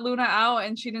had let Luna out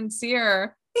and she didn't see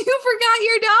her. You forgot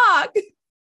your dog.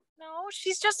 No,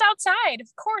 she's just outside.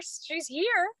 Of course, she's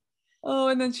here. Oh,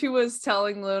 and then she was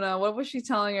telling Luna, what was she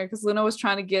telling her? Because Luna was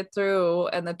trying to get through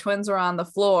and the twins were on the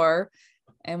floor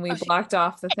and we blocked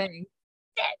off the thing.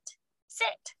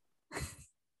 Sit.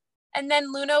 And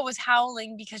then Luna was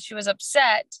howling because she was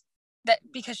upset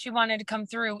because she wanted to come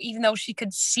through, even though she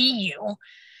could see you.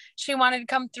 She wanted to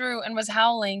come through and was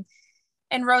howling.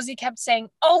 And Rosie kept saying,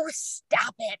 oh,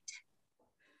 stop it.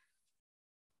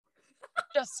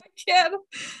 Just kid.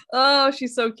 Oh,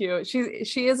 she's so cute.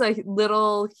 She is a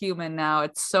little human now.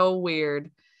 It's so weird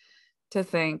to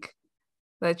think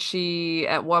that she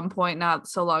at one point not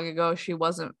so long ago she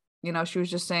wasn't, she was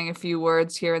just saying a few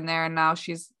words here and there, and now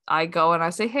I go and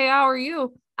I say, hey, how are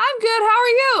you? I'm good, how are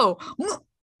you?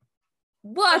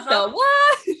 What the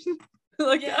what?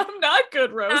 Like, yeah. I'm not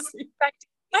good, Rosie.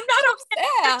 I'm not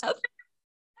upset.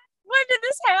 When did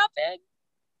this happen?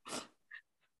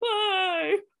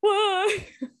 Why?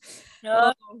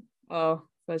 Oh,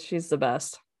 but she's the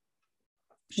best.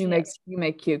 You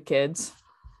make cute kids.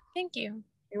 Thank you.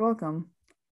 You're welcome.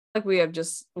 Like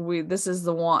this is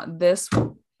the one. This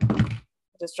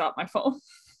just dropped my phone.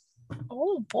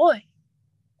 Oh boy.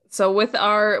 So with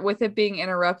it being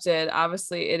interrupted,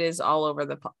 obviously it is all over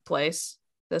the place,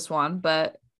 this one,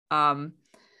 but and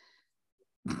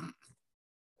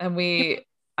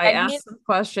I asked some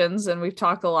questions and we've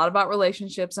talked a lot about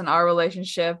relationships and our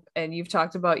relationship, and you've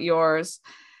talked about yours,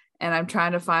 and I'm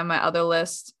trying to find my other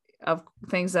list of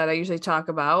things that I usually talk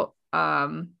about.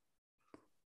 And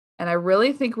I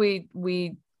really think we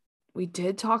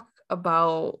did talk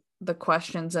about the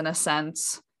questions in a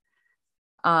sense.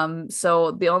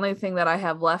 So the only thing that I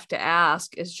have left to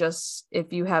ask is just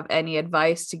if you have any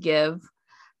advice to give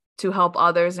to help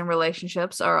others in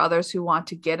relationships, or others who want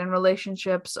to get in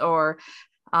relationships, or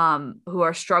who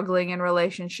are struggling in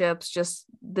relationships. Just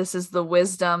this is the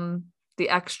wisdom, the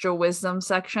extra wisdom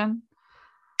section.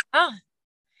 Ah,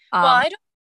 well, I don't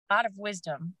have a lot of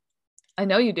wisdom. I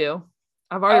know you do.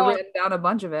 I've already written down a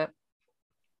bunch of it.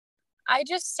 I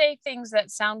just say things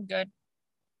that sound good.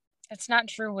 It's not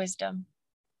true wisdom.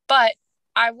 But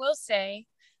I will say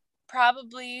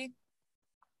probably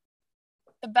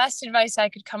the best advice I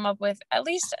could come up with, at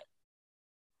least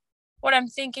what I'm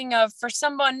thinking of for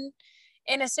someone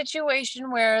in a situation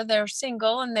where they're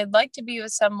single and they'd like to be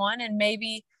with someone and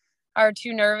maybe are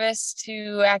too nervous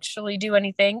to actually do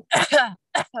anything.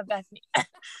 Bethany.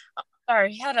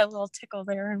 Sorry, had a little tickle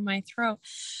there in my throat.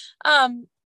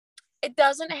 It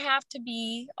doesn't have to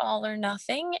be all or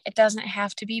nothing. It doesn't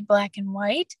have to be black and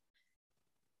white.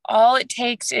 All it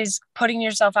takes is putting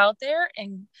yourself out there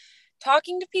and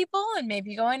talking to people and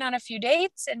maybe going on a few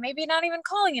dates and maybe not even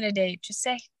calling it a date. Just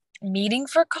say meeting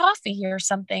for coffee or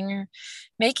something, or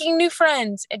making new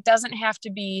friends. It doesn't have to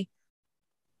be,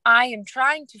 I am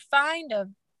trying to find a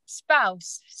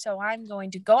spouse, so I'm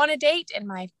going to go on a date and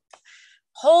my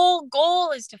whole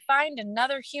goal is to find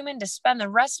another human to spend the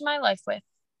rest of my life with.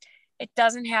 It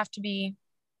doesn't have to be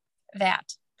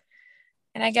that.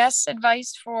 And I guess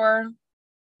advice for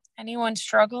anyone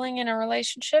struggling in a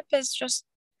relationship is just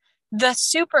the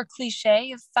super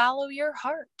cliche of follow your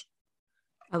heart.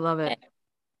 I love it.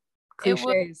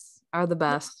 Cliches are the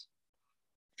best.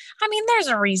 I mean, there's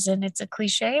a reason it's a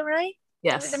cliche, right?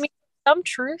 Yes. I mean, some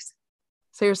truth.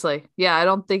 Seriously. Yeah, I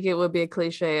don't think it would be a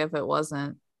cliche if it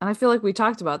wasn't. And I feel like we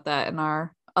talked about that in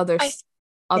our other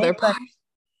part.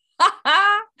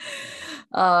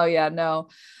 Oh yeah, no.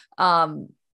 I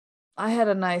had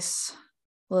a nice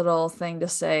little thing to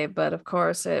say, but of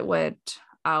course it went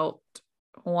out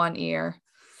one ear.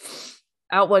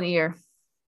 Out one ear.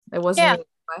 It wasn't in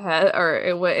my head, or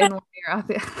it went in one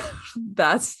ear.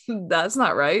 That's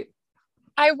not right.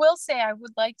 I will say I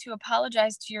would like to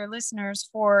apologize to your listeners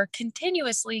for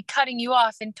continuously cutting you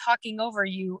off and talking over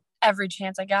you every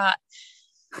chance I got.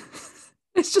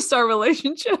 It's just our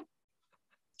relationship.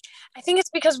 I think it's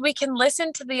because we can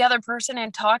listen to the other person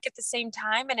and talk at the same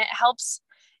time, and it helps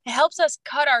us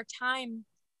cut our time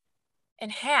in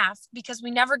half because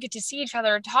we never get to see each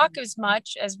other or talk as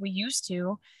much as we used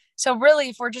to. So really,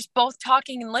 if we're just both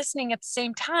talking and listening at the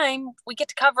same time, we get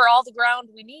to cover all the ground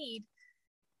we need.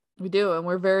 We do, and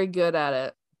we're very good at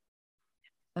it.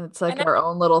 And it's like our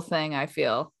own little thing, I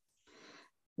feel.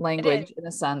 Language, in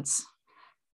a sense.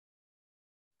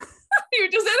 You're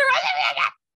just interrupting me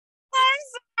again.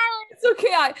 It's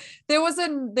okay. There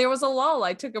was a lull.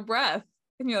 I took a breath,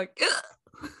 and you're like, go.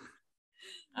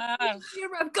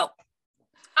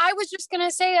 I was just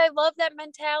gonna say, I love that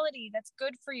mentality. That's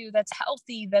good for you. That's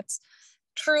healthy. That's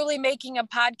truly making a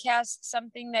podcast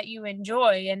something that you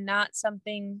enjoy and not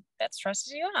something that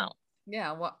stresses you out.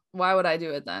 Yeah. Why would I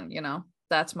do it then?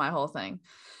 That's my whole thing.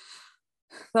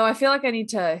 Though I feel like I need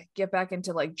to get back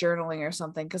into like journaling or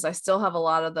something, because I still have a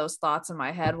lot of those thoughts in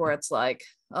my head where it's like,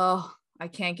 oh, I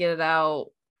can't get it out.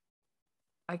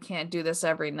 I can't do this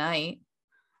every night.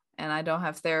 And I don't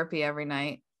have therapy every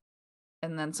night.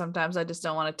 And then sometimes I just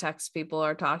don't want to text people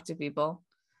or talk to people,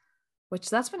 which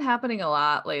that's been happening a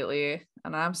lot lately.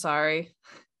 And I'm sorry.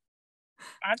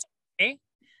 That's okay.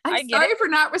 I'm sorry for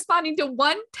not responding to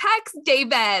one text,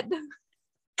 David.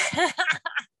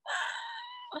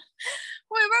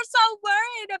 We were so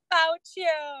worried about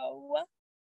you.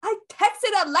 I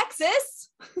texted Alexis.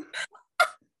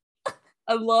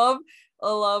 I love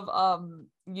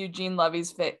Eugene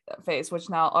Levy's face, which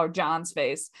now, or John's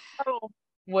face. Oh.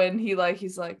 When he's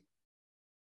like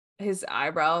his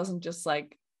eyebrows and just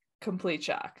like complete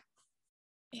shock.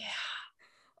 Yeah.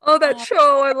 Oh, that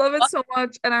show. I love it so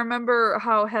much. And I remember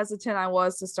how hesitant I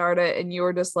was to start it. And you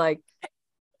were just like,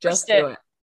 just do it.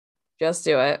 Just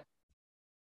do it.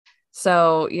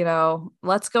 So,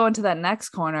 let's go into that next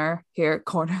corner here.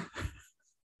 Corner.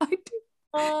 I do.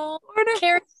 Oh,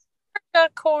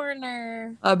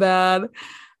 corner. Bad.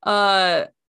 I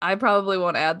probably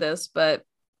won't add this, but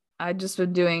I just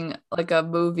been doing like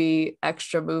a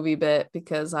extra movie bit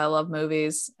because I love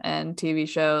movies and TV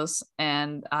shows.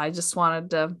 And I just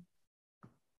wanted to,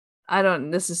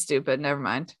 this is stupid. Never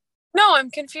mind. No,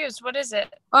 I'm confused. What is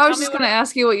it? I was just going to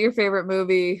ask you what your favorite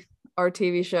movie or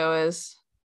TV show is.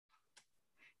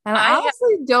 And I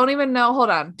honestly don't even know. Hold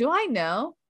on. Do I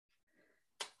know?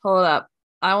 Hold up.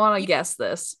 I want to guess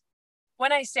this.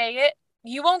 When I say it,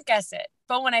 you won't guess it.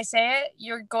 But when I say it,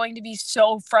 you're going to be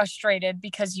so frustrated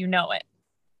because you know it.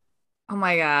 Oh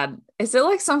my God. Is it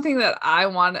like something that I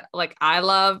want, like I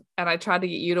love, and I tried to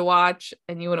get you to watch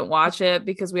and you wouldn't watch it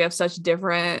because we have such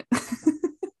different...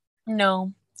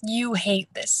 No, you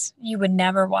hate this. You would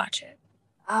never watch it.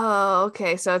 Oh,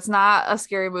 okay. So it's not a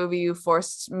scary movie you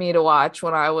forced me to watch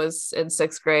when I was in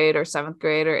sixth grade or seventh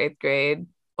grade or eighth grade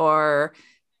or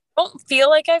Don't feel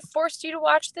like I forced you to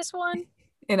watch this one.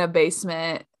 in a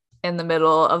basement in the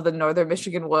middle of the northern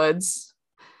Michigan woods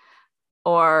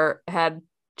or had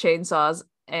chainsaws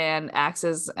and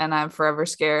axes, and I'm forever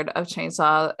scared of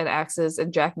chainsaw and axes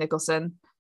and Jack Nicholson.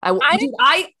 I Dude, didn't.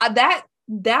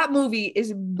 that movie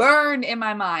is burned in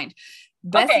my mind. Okay.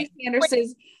 Bessie Wait,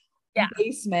 Sanders's yeah.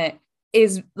 basement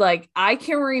is like, I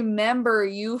can remember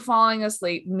you falling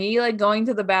asleep, me like going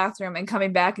to the bathroom and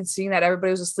coming back and seeing that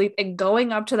everybody was asleep and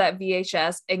going up to that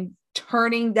VHS and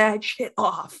turning that shit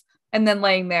off and then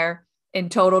laying there in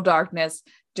total darkness,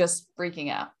 just freaking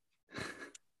out.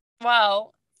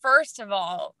 Well, first of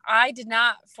all, I did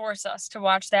not force us to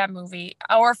watch that movie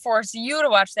or force you to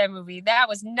watch that movie. That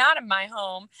was not in my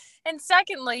home. And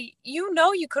secondly, you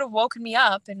could have woken me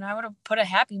up and I would have put a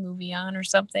happy movie on or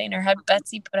something, or had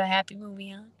Betsy put a happy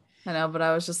movie on. I know, but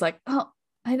I was just like, oh,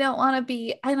 I don't want to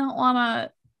be, I don't want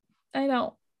to, I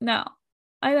don't, no,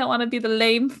 I don't want to be the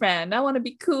lame friend. I want to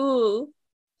be cool.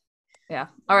 Yeah.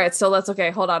 All right. So let's,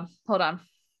 okay, hold on.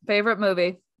 Favorite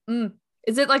movie.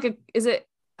 Is it like is it,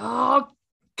 oh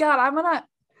God,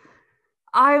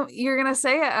 you're going to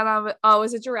say it and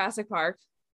is it Jurassic Park?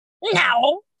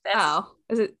 No,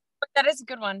 Is it? that is a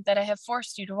good one that I have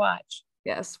forced you to watch.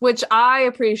 Yes. Which I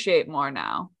appreciate more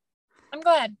now. I'm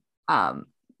glad.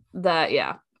 That,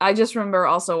 yeah. I just remember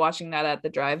also watching that at the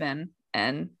drive-in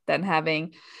and then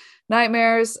having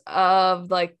nightmares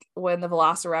of like when the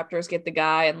velociraptors get the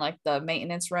guy in like the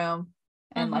maintenance room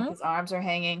and like his arms are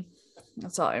hanging.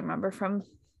 That's all I remember from,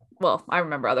 well, I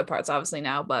remember other parts obviously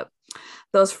now, but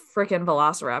those freaking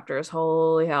velociraptors,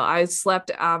 holy hell. I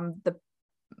slept on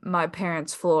my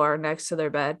parents' floor next to their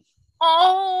bed.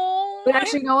 Oh, But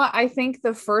actually, you know what? I think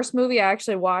the first movie I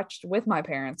actually watched with my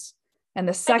parents and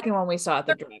the second one we saw at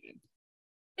the drive-in.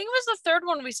 I think it was the third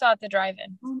one we saw at the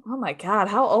drive-in. Oh my God,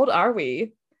 how old are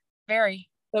we? Very.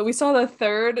 So we saw the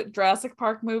third Jurassic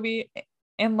Park movie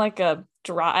in like at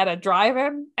a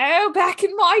drive-in. Oh, back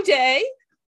in my day.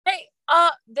 Hey,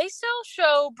 they still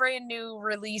show brand new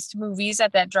released movies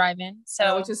at that drive-in.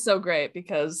 So Which is so great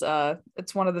because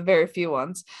it's one of the very few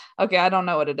ones. Okay, I don't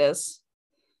know what it is.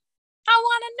 I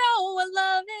want to know what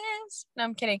love is. No,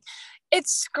 I'm kidding.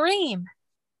 It's Scream.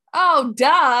 Oh,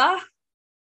 duh.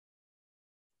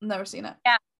 Never seen it.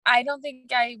 Yeah, I don't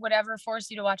think I would ever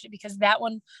force you to watch it because that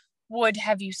one would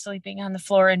have you sleeping on the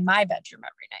floor in my bedroom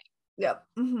every night. Yep.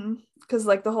 Because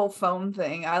like the whole phone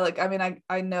thing, I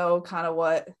know kind of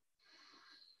what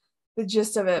the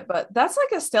gist of it, but that's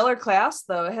like a stellar cast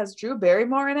though. It has Drew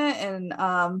Barrymore in it and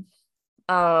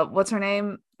what's her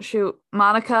name? Shoot,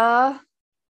 Monica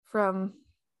from,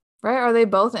 right? Are they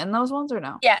both in those ones or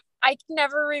no? Yeah, I can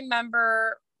never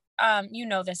remember. You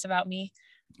know this about me.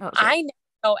 Oh, sure. I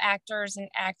know actors and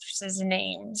actresses'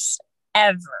 names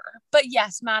ever. But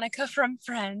yes, Monica from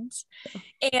Friends.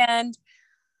 And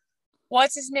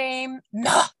what's his name?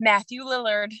 No, Matthew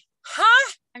Lillard.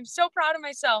 Ha! I'm so proud of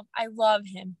myself. I love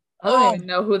him. I don't even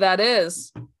know who that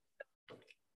is.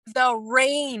 The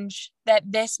range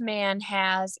that this man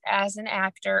has as an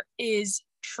actor is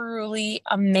truly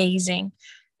amazing.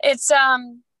 It's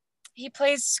he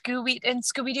plays Scooby in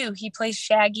Scooby-Doo. He plays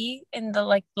Shaggy in the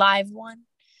like live one.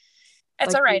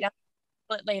 It's like all right. I'll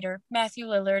put it later. Matthew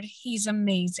Lillard, he's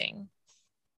amazing.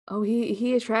 Oh,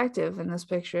 he attractive in this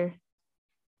picture.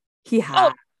 He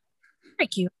hot. Oh, very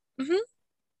cute. Ooh,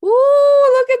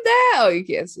 look at that. Oh, you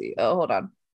can't see. Oh, hold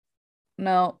on.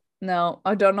 No,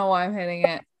 I don't know why I'm hitting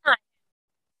it.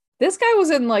 This guy was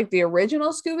in like the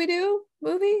original Scooby-Doo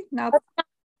movie.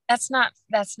 That's not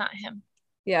him.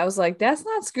 Yeah, I was like, that's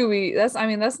not Scooby.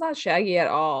 That's not Shaggy at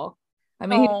all. I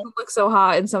mean, he doesn't look so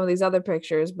hot in some of these other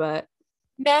pictures, but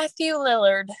Matthew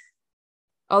Lillard.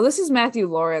 Oh, this is Matthew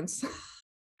Lawrence.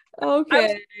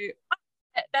 Okay.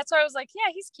 That's why I was like,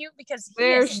 yeah, he's cute because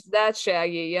that's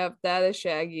Shaggy. Yep, that is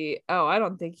Shaggy. Oh, I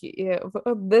don't think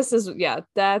this is,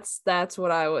 that's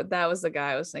what that was the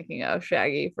guy I was thinking of,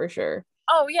 Shaggy for sure.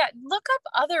 Oh yeah, look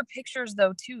up other pictures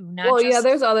though too. Yeah,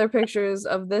 there's other pictures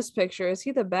of this picture. Is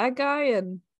he the bad guy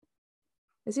in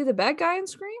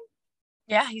Scream?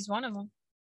 Yeah, he's one of them.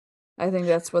 I think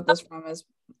that's what this from is.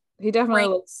 He definitely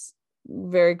looks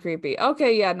very creepy.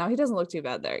 Okay, yeah, no, he doesn't look too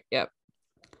bad there. Yep.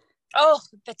 Oh,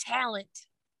 the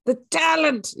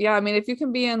talent. Yeah, I mean, if you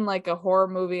can be in like a horror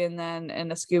movie and then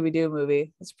in a Scooby-Doo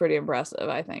movie, it's pretty impressive,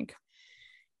 I think.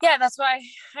 Yeah, that's why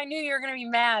I knew you were going to be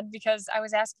mad because I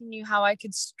was asking you how I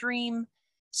could stream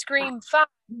Scream 5.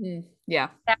 Yeah.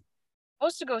 I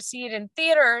was supposed to go see it in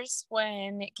theaters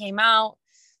when it came out.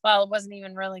 Well, it wasn't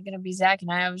even really going to be Zach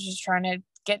and I was just trying to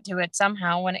get to it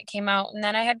somehow when it came out, and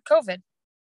then I had COVID.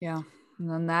 Yeah. And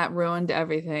then that ruined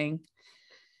everything.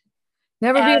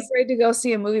 Never be afraid to go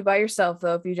see a movie by yourself,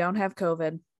 though, if you don't have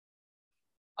COVID.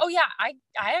 Oh, yeah. I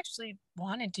actually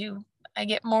wanted to. I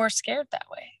get more scared that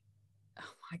way.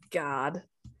 Oh, my God.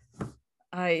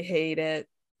 I hate it.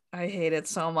 I hate it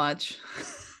so much.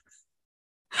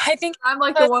 I think I'm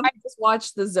like the one who just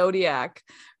watched The Zodiac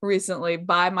recently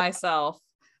by myself.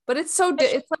 But it's so,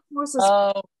 it's like more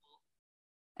suspense.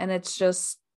 And it's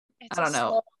just, I don't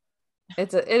know.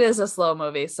 It is a slow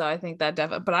movie. So I think that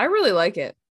definitely, but I really like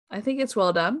it. I think it's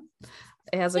well done.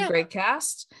 It has a great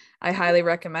cast. I highly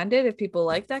recommend it if people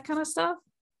like that kind of stuff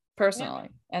personally,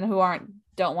 and who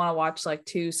don't want to watch like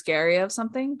too scary of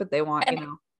something, but they want,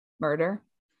 murder.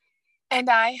 And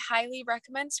I highly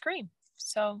recommend Scream.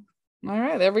 So. All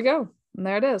right, there we go. And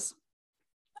there it is.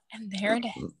 And there it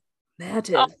is. That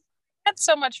is. Oh, I had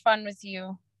so much fun with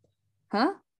you.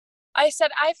 Huh? I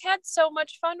said, I've had so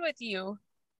much fun with you.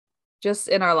 Just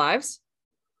in our lives?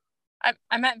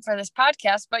 I meant for this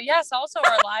podcast, but yes, also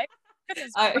our life.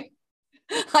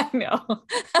 I know.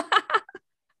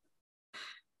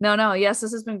 No. Yes,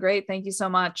 this has been great. Thank you so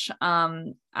much.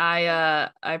 I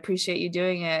appreciate you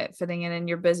doing it, fitting it in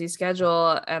your busy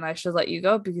schedule, and I should let you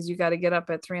go because you got to get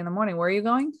up at 3 a.m. Where are you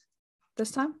going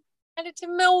this time? Headed to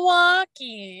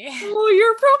Milwaukee. Oh,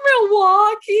 you're from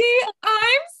Milwaukee.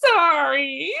 I'm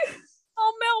sorry.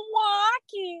 Oh,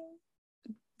 Milwaukee.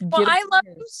 Well, I love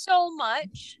you so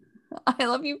much. I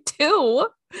love you too.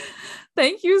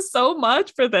 Thank you so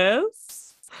much for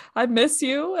this. I miss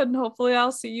you, and hopefully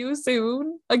I'll see you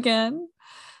soon again.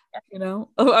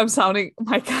 I'm sounding, oh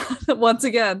my God, once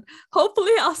again.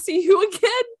 Hopefully I'll see you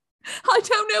again. I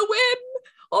don't know when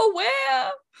or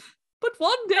where, but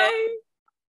one day.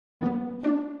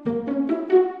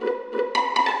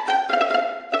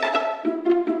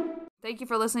 Thank you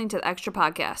for listening to the Extra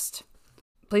Podcast.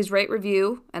 Please rate,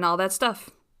 review, and all that stuff,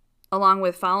 along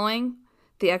with following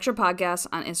the Extra Podcast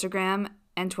on Instagram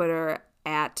and Twitter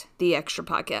at the Extra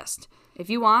Podcast. If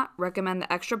you want, recommend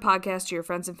the Extra Podcast to your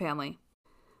friends and family,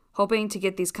 hoping to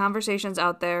get these conversations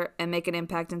out there and make an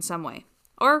impact in some way,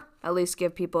 or at least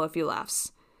give people a few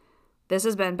laughs. This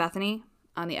has been Bethany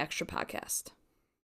on the Extra Podcast.